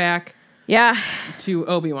cuts back to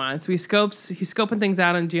Obi-Wan. So he's scoping things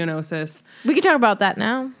out on Geonosis. We can talk about that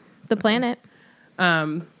now. The planet.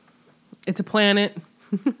 It's a planet.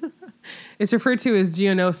 It's referred to as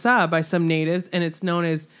Geonosa by some natives, and it's known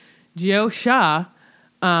as Geosha,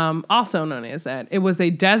 also known as that. It was a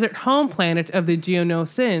desert home planet of the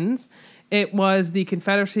Geonosins. It was the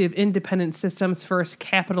Confederacy of Independent Systems' first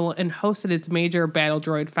capital and hosted its major battle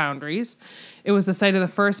droid foundries. It was the site of the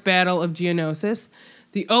first battle of Geonosis,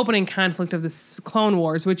 the opening conflict of the Clone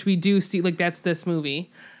Wars, which we do see, like that's this movie,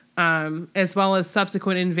 as well as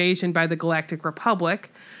subsequent invasion by the Galactic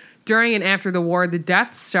Republic. During and after the war, the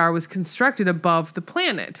Death Star was constructed above the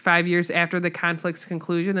planet. 5 years after the conflict's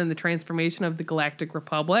conclusion and the transformation of the Galactic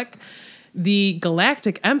Republic, the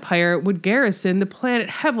Galactic Empire would garrison the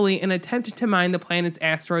planet heavily and attempted to mine the planet's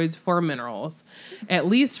asteroids for minerals. At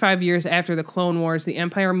least 5 years after the Clone Wars, the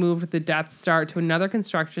Empire moved the Death Star to another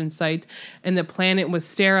construction site, and the planet was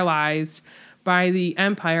sterilized by the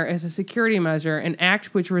Empire as a security measure, an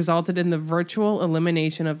act which resulted in the virtual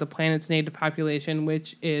elimination of the planet's native population,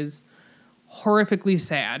 which is horrifically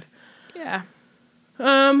sad. Yeah.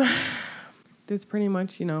 That's pretty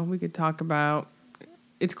much, we could talk about.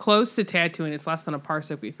 It's close to Tatooine. It's less than a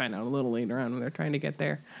parsec. We find out a little later on when they're trying to get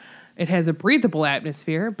there. It has a breathable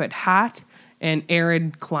atmosphere, but hot and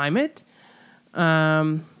arid climate.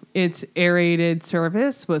 Its aerated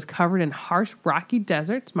surface was covered in harsh, rocky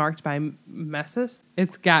deserts marked by mesas.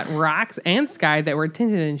 It's got rocks and sky that were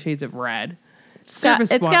tinted in shades of red. It's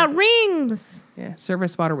got rings. Yeah,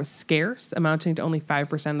 surface water was scarce, amounting to only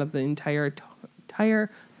 5% of the entire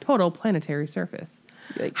total planetary surface.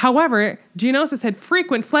 Yikes. However, Geonosis had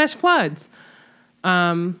frequent flash floods.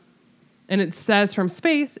 And it says from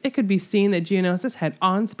space, it could be seen that Geonosis had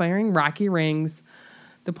awe-inspiring rocky rings.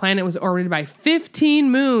 The planet was orbited by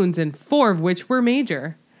 15 moons, and 4 of which were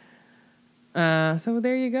major. So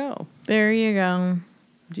there you go. There you go.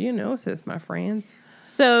 Geonosis, my friends.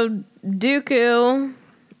 So Dooku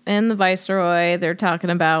and the Viceroy, they're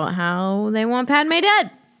talking about how they want Padme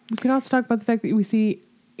dead. We can also talk about the fact that we see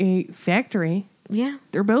a factory. Yeah.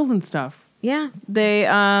 They're building stuff. Yeah. They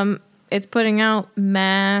it's putting out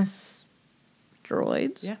mass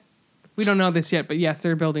droids. Yeah. We don't know this yet, but yes,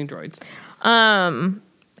 they're building droids.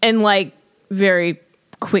 And like very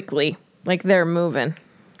quickly, like they're moving,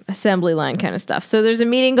 assembly line kind of stuff. So there's a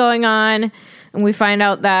meeting going on, and we find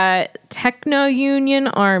out that Techno Union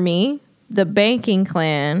Army, the banking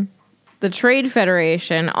clan, the Trade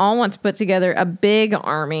Federation all want to put together a big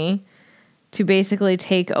army to basically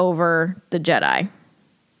take over the Jedi.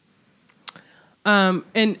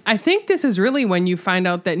 And I think this is really when you find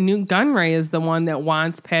out that Newt Gunray is the one that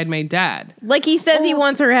wants Padme dead. Like he says he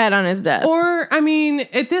wants her head on his desk. Or, I mean,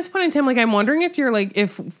 at this point in time, like, I'm wondering if you're like,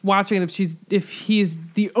 if watching, if he's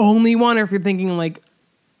the only one, or if you're thinking like,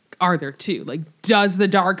 are there two? Like, does the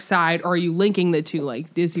dark side, or are you linking the two? Like,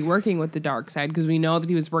 is he working with the dark side? Because we know that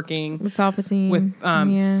he was working with Palpatine, with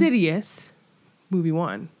Sidious, movie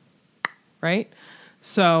 1, right?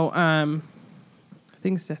 So,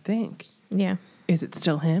 things to think. Yeah. Is it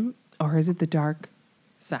still him, or is it the dark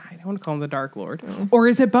side? I want to call him the Dark Lord. Oh. Or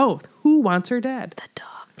is it both? Who wants her dead? The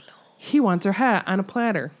Dark Lord. He wants her head on a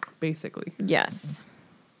platter, basically. Yes.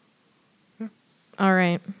 Yeah. All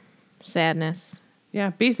right. Sadness. Yeah,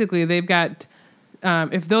 basically, they've got...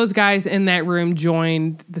 if those guys in that room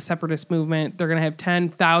join the separatist movement, they're going to have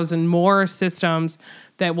 10,000 more systems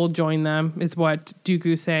that will join them, is what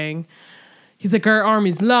Dooku's saying. He's like, our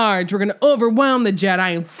army's large. We're going to overwhelm the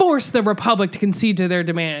Jedi and force the Republic to concede to their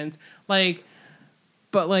demands. Like,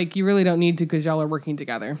 but like, you really don't need to because y'all are working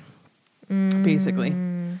together, basically.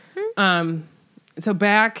 So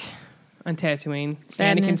back on Tatooine,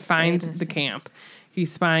 Anakin finds the camp.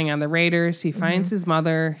 He's spying on the raiders. He finds his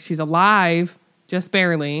mother. She's alive, just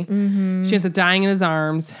barely. She ends up dying in his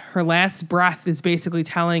arms. Her last breath is basically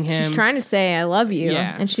telling him... She's trying to say, I love you.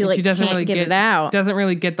 Yeah. And she doesn't really get it out. Doesn't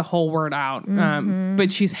really get the whole word out.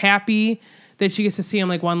 But she's happy that she gets to see him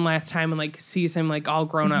like one last time and like sees him like all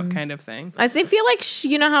grown up kind of thing. I feel like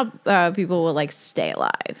you know how people will like stay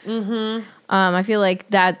alive. I feel like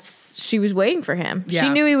she was waiting for him. Yeah. She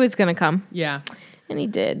knew he was going to come. Yeah. And he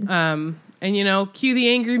did. And, cue the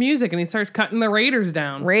angry music, and he starts cutting the raiders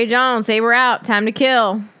down. Rage on, saber out, time to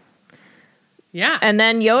kill. Yeah. And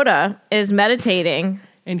then Yoda is meditating.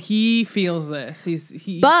 And he feels this.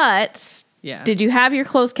 But, yeah. Did you have your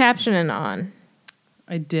closed captioning on?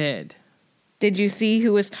 I did. Did you see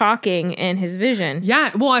who was talking in his vision?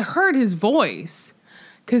 Yeah, well, I heard his voice.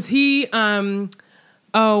 Because he...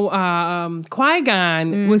 Qui-Gon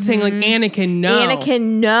was saying, like, Anakin, no.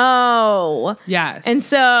 Anakin, no. Yes. And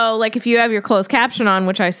so, like, if you have your closed caption on,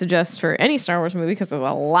 which I suggest for any Star Wars movie, because there's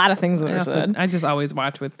a lot of things that are said. I just always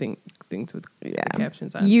watch with things with the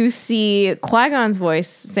captions on. You see Qui-Gon's voice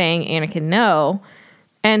saying Anakin no.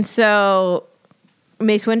 And so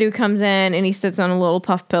Mace Windu comes in and he sits on a little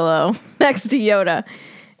puff pillow next to Yoda.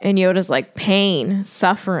 And Yoda's like, pain,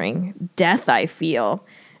 suffering, death I feel.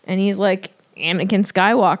 And he's like, Anakin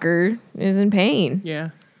Skywalker is in pain. Yeah.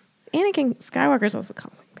 Anakin Skywalker's also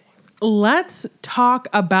causing pain. Let's talk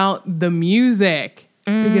about the music.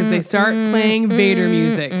 Because they start playing Vader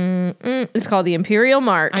music. It's called the Imperial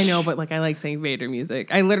March. I know, but like I like saying Vader music.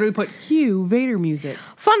 I literally put cue Vader music.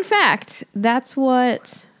 Fun fact, that's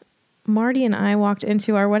what Marty and I walked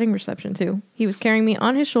into our wedding reception to. He was carrying me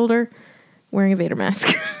on his shoulder wearing a Vader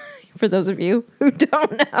mask. For those of you who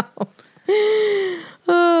don't know.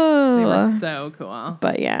 They were so cool.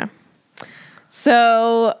 But yeah.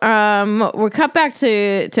 So we're cut back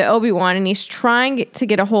to Obi-Wan, and he's trying to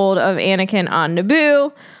get a hold of Anakin on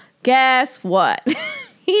Naboo. Guess what?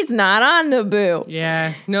 He's not on Naboo.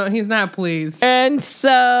 Yeah. No, he's not pleased. And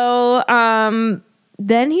so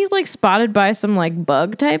then he's like spotted by some like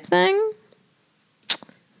bug type thing.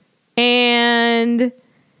 And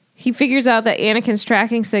he figures out that Anakin's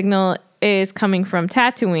tracking signal is coming from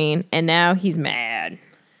Tatooine, and now he's mad.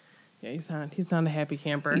 Yeah, he's not a happy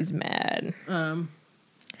camper. He's mad.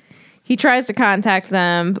 He tries to contact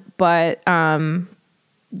them, but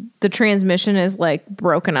the transmission is like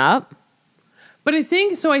broken up. But I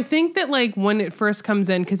think that like when it first comes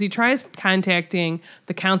in, because he tries contacting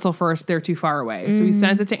the council first, they're too far away. So he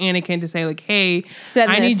sends it to Anakin to say like, hey,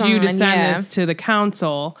 I need you to send this to the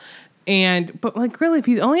council. But like really, if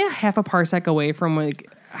he's only a half a parsec away from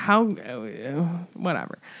like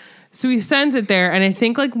whatever. So he sends it there, and I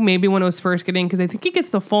think like maybe when it was first getting, because I think he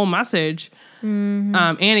gets the full message,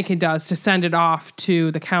 Anakin does, to send it off to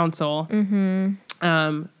the council.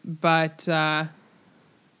 But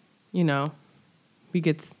he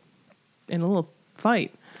gets in a little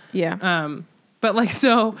fight. Yeah. But like,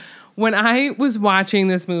 so when I was watching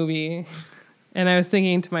this movie, and I was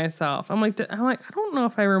thinking to myself, I'm like, I don't know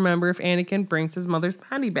if I remember if Anakin brings his mother's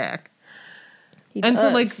body back. And so,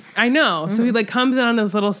 like, I know. So he, like, comes in on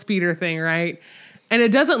this little speeder thing, right? And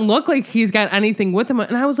it doesn't look like he's got anything with him.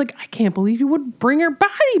 And I was like, I can't believe he would bring her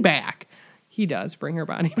body back. He does bring her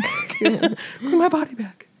body back. Bring my body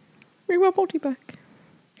back. Bring my body back.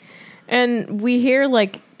 And we hear,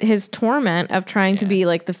 like, his torment of trying to be,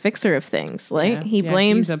 like, the fixer of things. Like, he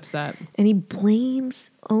blames... he's upset. And he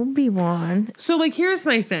blames Obi-Wan. So, like, here's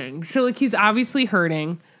my thing. So, like, he's obviously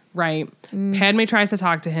hurting, right? Padme tries to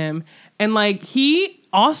talk to him. And, like, he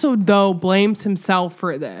also, though, blames himself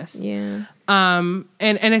for this. Yeah. And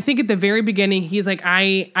I think at the very beginning, he's like,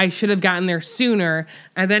 I should have gotten there sooner.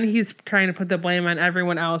 And then he's trying to put the blame on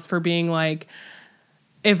everyone else for being like,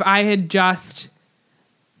 if I had just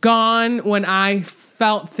gone when I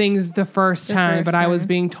felt things the first time, but I was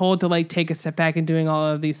being told to, like, take a step back and doing all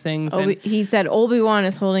of these things. He said, Obi-Wan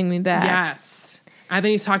is holding me back. Yes. And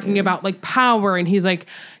then he's talking about, like, power. And he's like,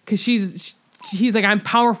 because he's like, I'm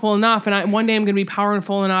powerful enough, and one day I'm going to be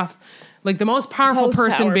powerful enough, like the most powerful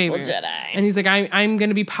person, baby. Jedi. And he's like, I'm going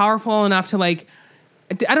to be powerful enough to, like,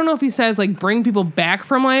 I don't know if he says, like, bring people back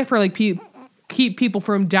from life or, like, keep people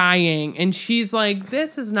from dying. And she's like,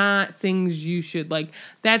 this is not things you should, like,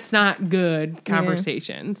 that's not good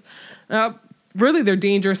conversations. Yeah. Really, they're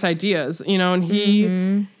dangerous ideas, and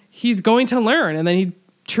he's going to learn. And then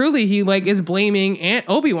he like is blaming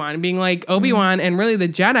Obi-Wan, being like Obi-Wan and really the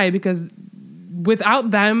Jedi, because without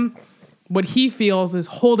them, what he feels is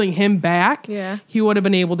holding him back. Yeah. He would have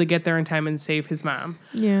been able to get there in time and save his mom.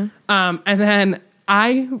 Yeah. And then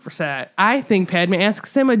I think Padme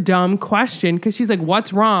asks him a dumb question because she's like,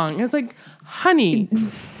 what's wrong? And it's like, honey,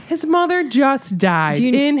 his mother just died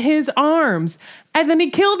in his arms. And then he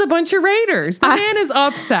killed a bunch of raiders. The man is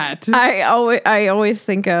upset. I always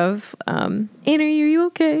think of, Anna, are you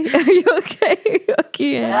okay? Are you okay? Are you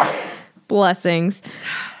okay? Blessings.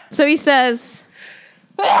 So he says,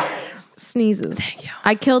 sneezes. Thank you.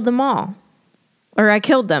 I killed them all. Or I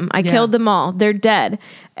killed them. I killed them all. They're dead.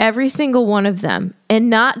 Every single one of them. And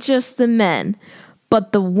not just the men,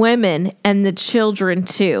 but the women and the children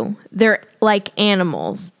too. They're like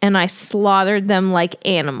animals. And I slaughtered them like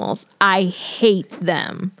animals. I hate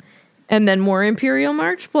them. And then more Imperial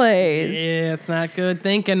March plays. Yeah, it's not good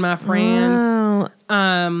thinking, my friend.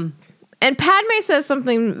 Wow. And Padme says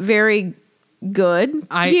something very good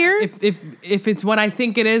here. If it's what I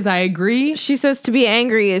think it is, I agree. She says to be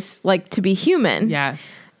angry is like to be human.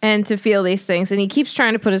 Yes. And to feel these things. And he keeps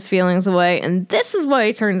trying to put his feelings away. And this is why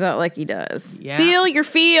he turns out like he does. Yeah. Feel your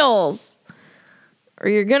feels. Or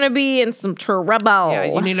you're going to be in some trouble. Yeah,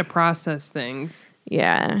 you need to process things.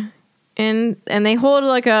 Yeah. And they hold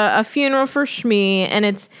like a funeral for Shmi. And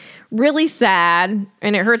it's really sad,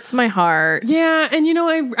 and it hurts my heart. Yeah,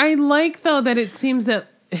 and I like though that it seems that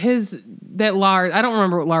Lars, I don't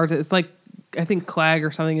remember what Lars is, like I think Clegg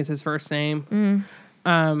or something is his first name.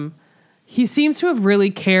 He seems to have really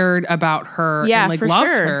cared about her and like for loved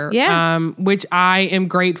sure. her. Yeah. Which I am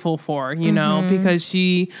grateful for, because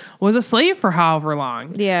she was a slave for however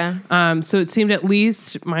long. Yeah. So it seemed at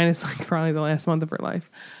least, minus like probably the last month of her life,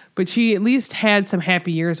 but she at least had some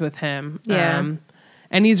happy years with him. Yeah.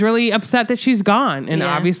 And he's really upset that she's gone. And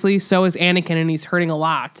Yeah. obviously so is Anakin, and he's hurting a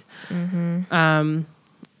lot.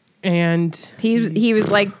 And he was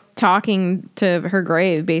like talking to her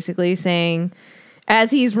grave, basically saying,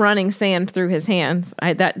 as he's running sand through his hands,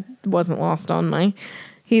 that wasn't lost on me.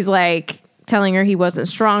 He's like telling her he wasn't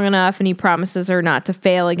strong enough, and he promises her not to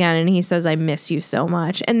fail again. And he says, "I miss you so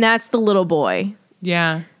much." And that's the little boy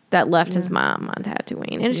that left his mom on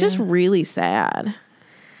Tatooine. And it's just really sad.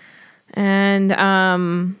 And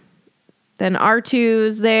then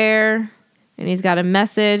R2's there, and he's got a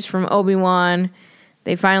message from Obi-Wan.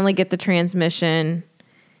 They finally get the transmission.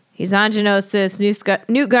 He's on Geonosis.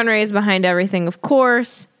 Newt Gunray is behind everything, of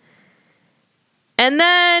course. And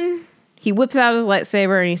then he whips out his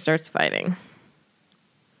lightsaber and he starts fighting.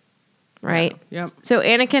 Right? Yep. So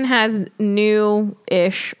Anakin has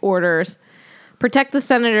new-ish orders. Protect the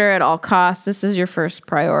senator at all costs. This is your first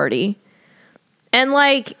priority. And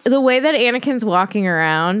like the way that Anakin's walking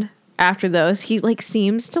around after those, he like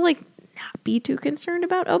seems to like not be too concerned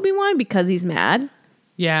about Obi-Wan because he's mad.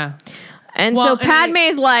 Yeah. And so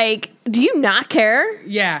Padme's like, do you not care?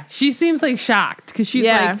 Yeah. She seems like shocked because she's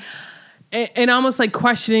like, and almost like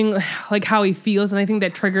questioning like how he feels. And I think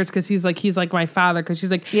that triggers because he's like my father. Because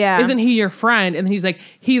she's like, isn't he your friend? And he's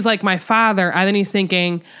like my father. And then he's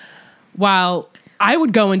thinking, well, I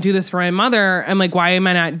would go and do this for my mother. I'm like, why am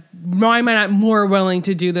I not more willing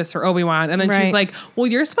to do this for Obi-Wan? And then she's like, well,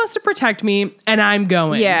 you're supposed to protect me and I'm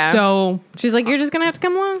going. Yeah. So she's like, you're just going to have to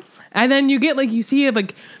come along. And then you get like, you see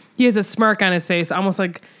like, he has a smirk on his face, almost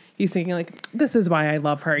like he's thinking like, this is why I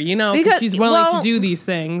love her, because she's willing to do these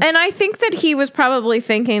things. And I think that he was probably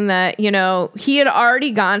thinking that, he had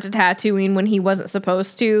already gone to Tatooine when he wasn't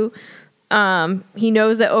supposed to. He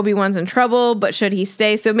knows that Obi-Wan's in trouble, but should he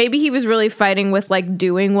stay? So maybe he was really fighting with like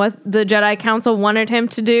doing what the Jedi Council wanted him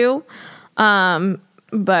to do.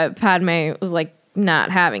 But Padme was like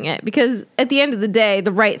not having it, because at the end of the day,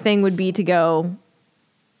 the right thing would be to go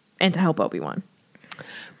and to help Obi-Wan.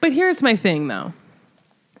 But here's my thing, though.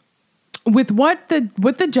 With what the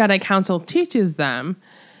Jedi Council teaches them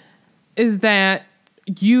is that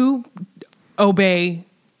you obey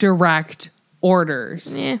direct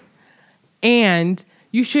orders. Yeah. And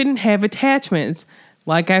you shouldn't have attachments.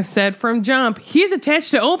 Like I've said from jump, he's attached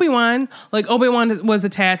to Obi-Wan like Obi-Wan was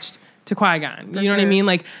attached to Qui-Gon. You know what I mean?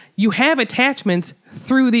 Like, you have attachments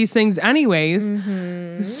through these things anyways.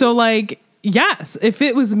 Mm-hmm. So, like, yes, if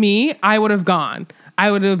it was me, I would have gone. I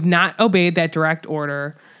would have not obeyed that direct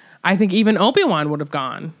order. I think even Obi-Wan would have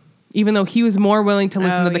gone, even though he was more willing to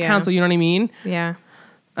listen to the council. You know what I mean? Yeah.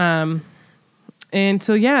 And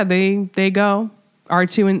so, yeah, they go.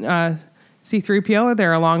 R2 and C-3PO are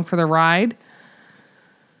there along for the ride.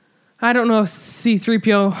 I don't know if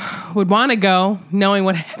C-3PO would want to go, knowing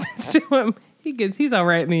what happens to him. He's all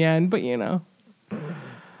right in the end, but yeah.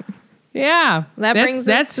 That brings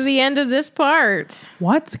us to the end of this part.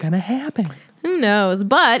 What's going to happen? Who knows?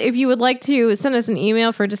 But if you would like to send us an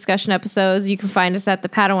email for discussion episodes, you can find us at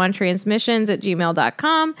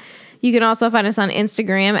thepadawantransmissions@gmail.com. You can also find us on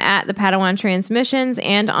Instagram at the Padawan Transmissions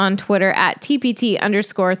and on Twitter at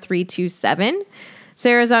TPT_327.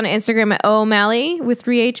 Sarah's on Instagram at O'Malley with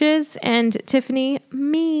 3 H's, and Tiffany,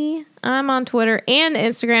 me, I'm on Twitter and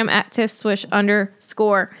Instagram at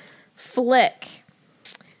TiffSwish_flick.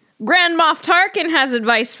 Grand Moff Tarkin has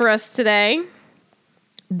advice for us today.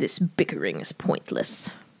 This bickering is pointless.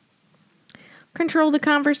 Control the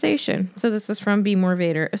conversation. So this is from Be More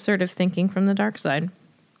Vader, assertive thinking from the dark side.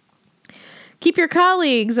 Keep your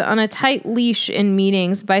colleagues on a tight leash in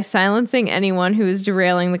meetings by silencing anyone who is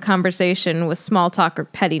derailing the conversation with small talk or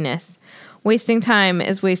pettiness. Wasting time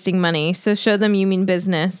is wasting money, so show them you mean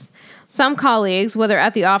business. Some colleagues, whether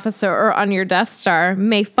at the office or on your Death Star,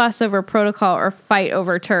 may fuss over protocol or fight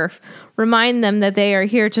over turf. Remind them that they are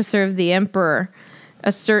here to serve the Emperor.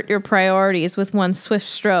 Assert your priorities with one swift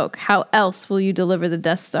stroke. How else will you deliver the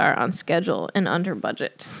Death Star on schedule and under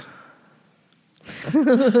budget?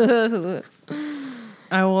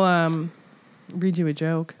 I will read you a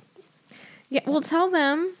joke. Yeah, well, tell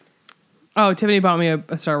them. Oh, Tiffany bought me a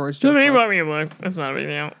Star Wars joke. Tiffany bought me a book. That's not a big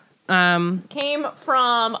deal. Came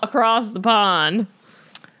from across the pond.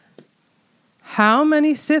 How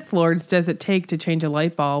many Sith Lords does it take to change a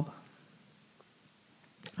light bulb?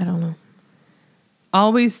 I don't know.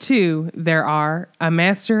 Always two, there are a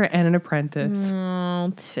master and an apprentice.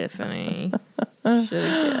 Oh, Tiffany. Should have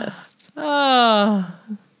guessed. Oh,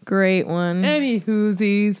 Great one. any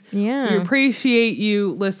whoosies. Yeah. We appreciate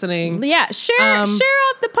you listening. Yeah, share out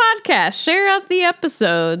the podcast. Share out the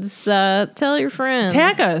episodes. Tell your friends.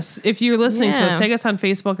 Tag us if you're listening to Yeah. us. Tag us on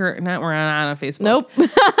Facebook or not. We're not on Facebook. Nope.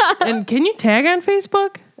 And can you tag on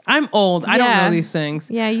Facebook? I'm old. I don't Yeah. know these things.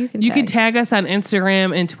 Yeah, you can. You can tag us on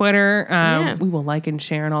Instagram and Twitter. Yeah. We will like and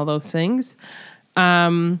share and all those things.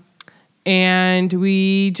 And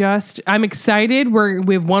I'm excited.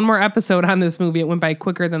 We have one more episode on this movie. It went by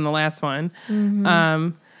quicker than the last one. Mm-hmm.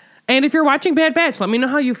 And if you're watching Bad Batch, let me know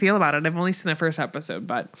how you feel about it. I've only seen the first episode,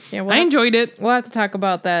 but Yeah, I enjoyed it. We'll have to talk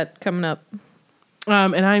about that coming up.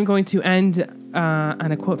 And I'm going to end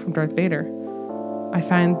on a quote from Darth Vader. I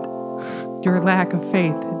find your lack of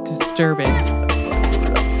faith disturbing.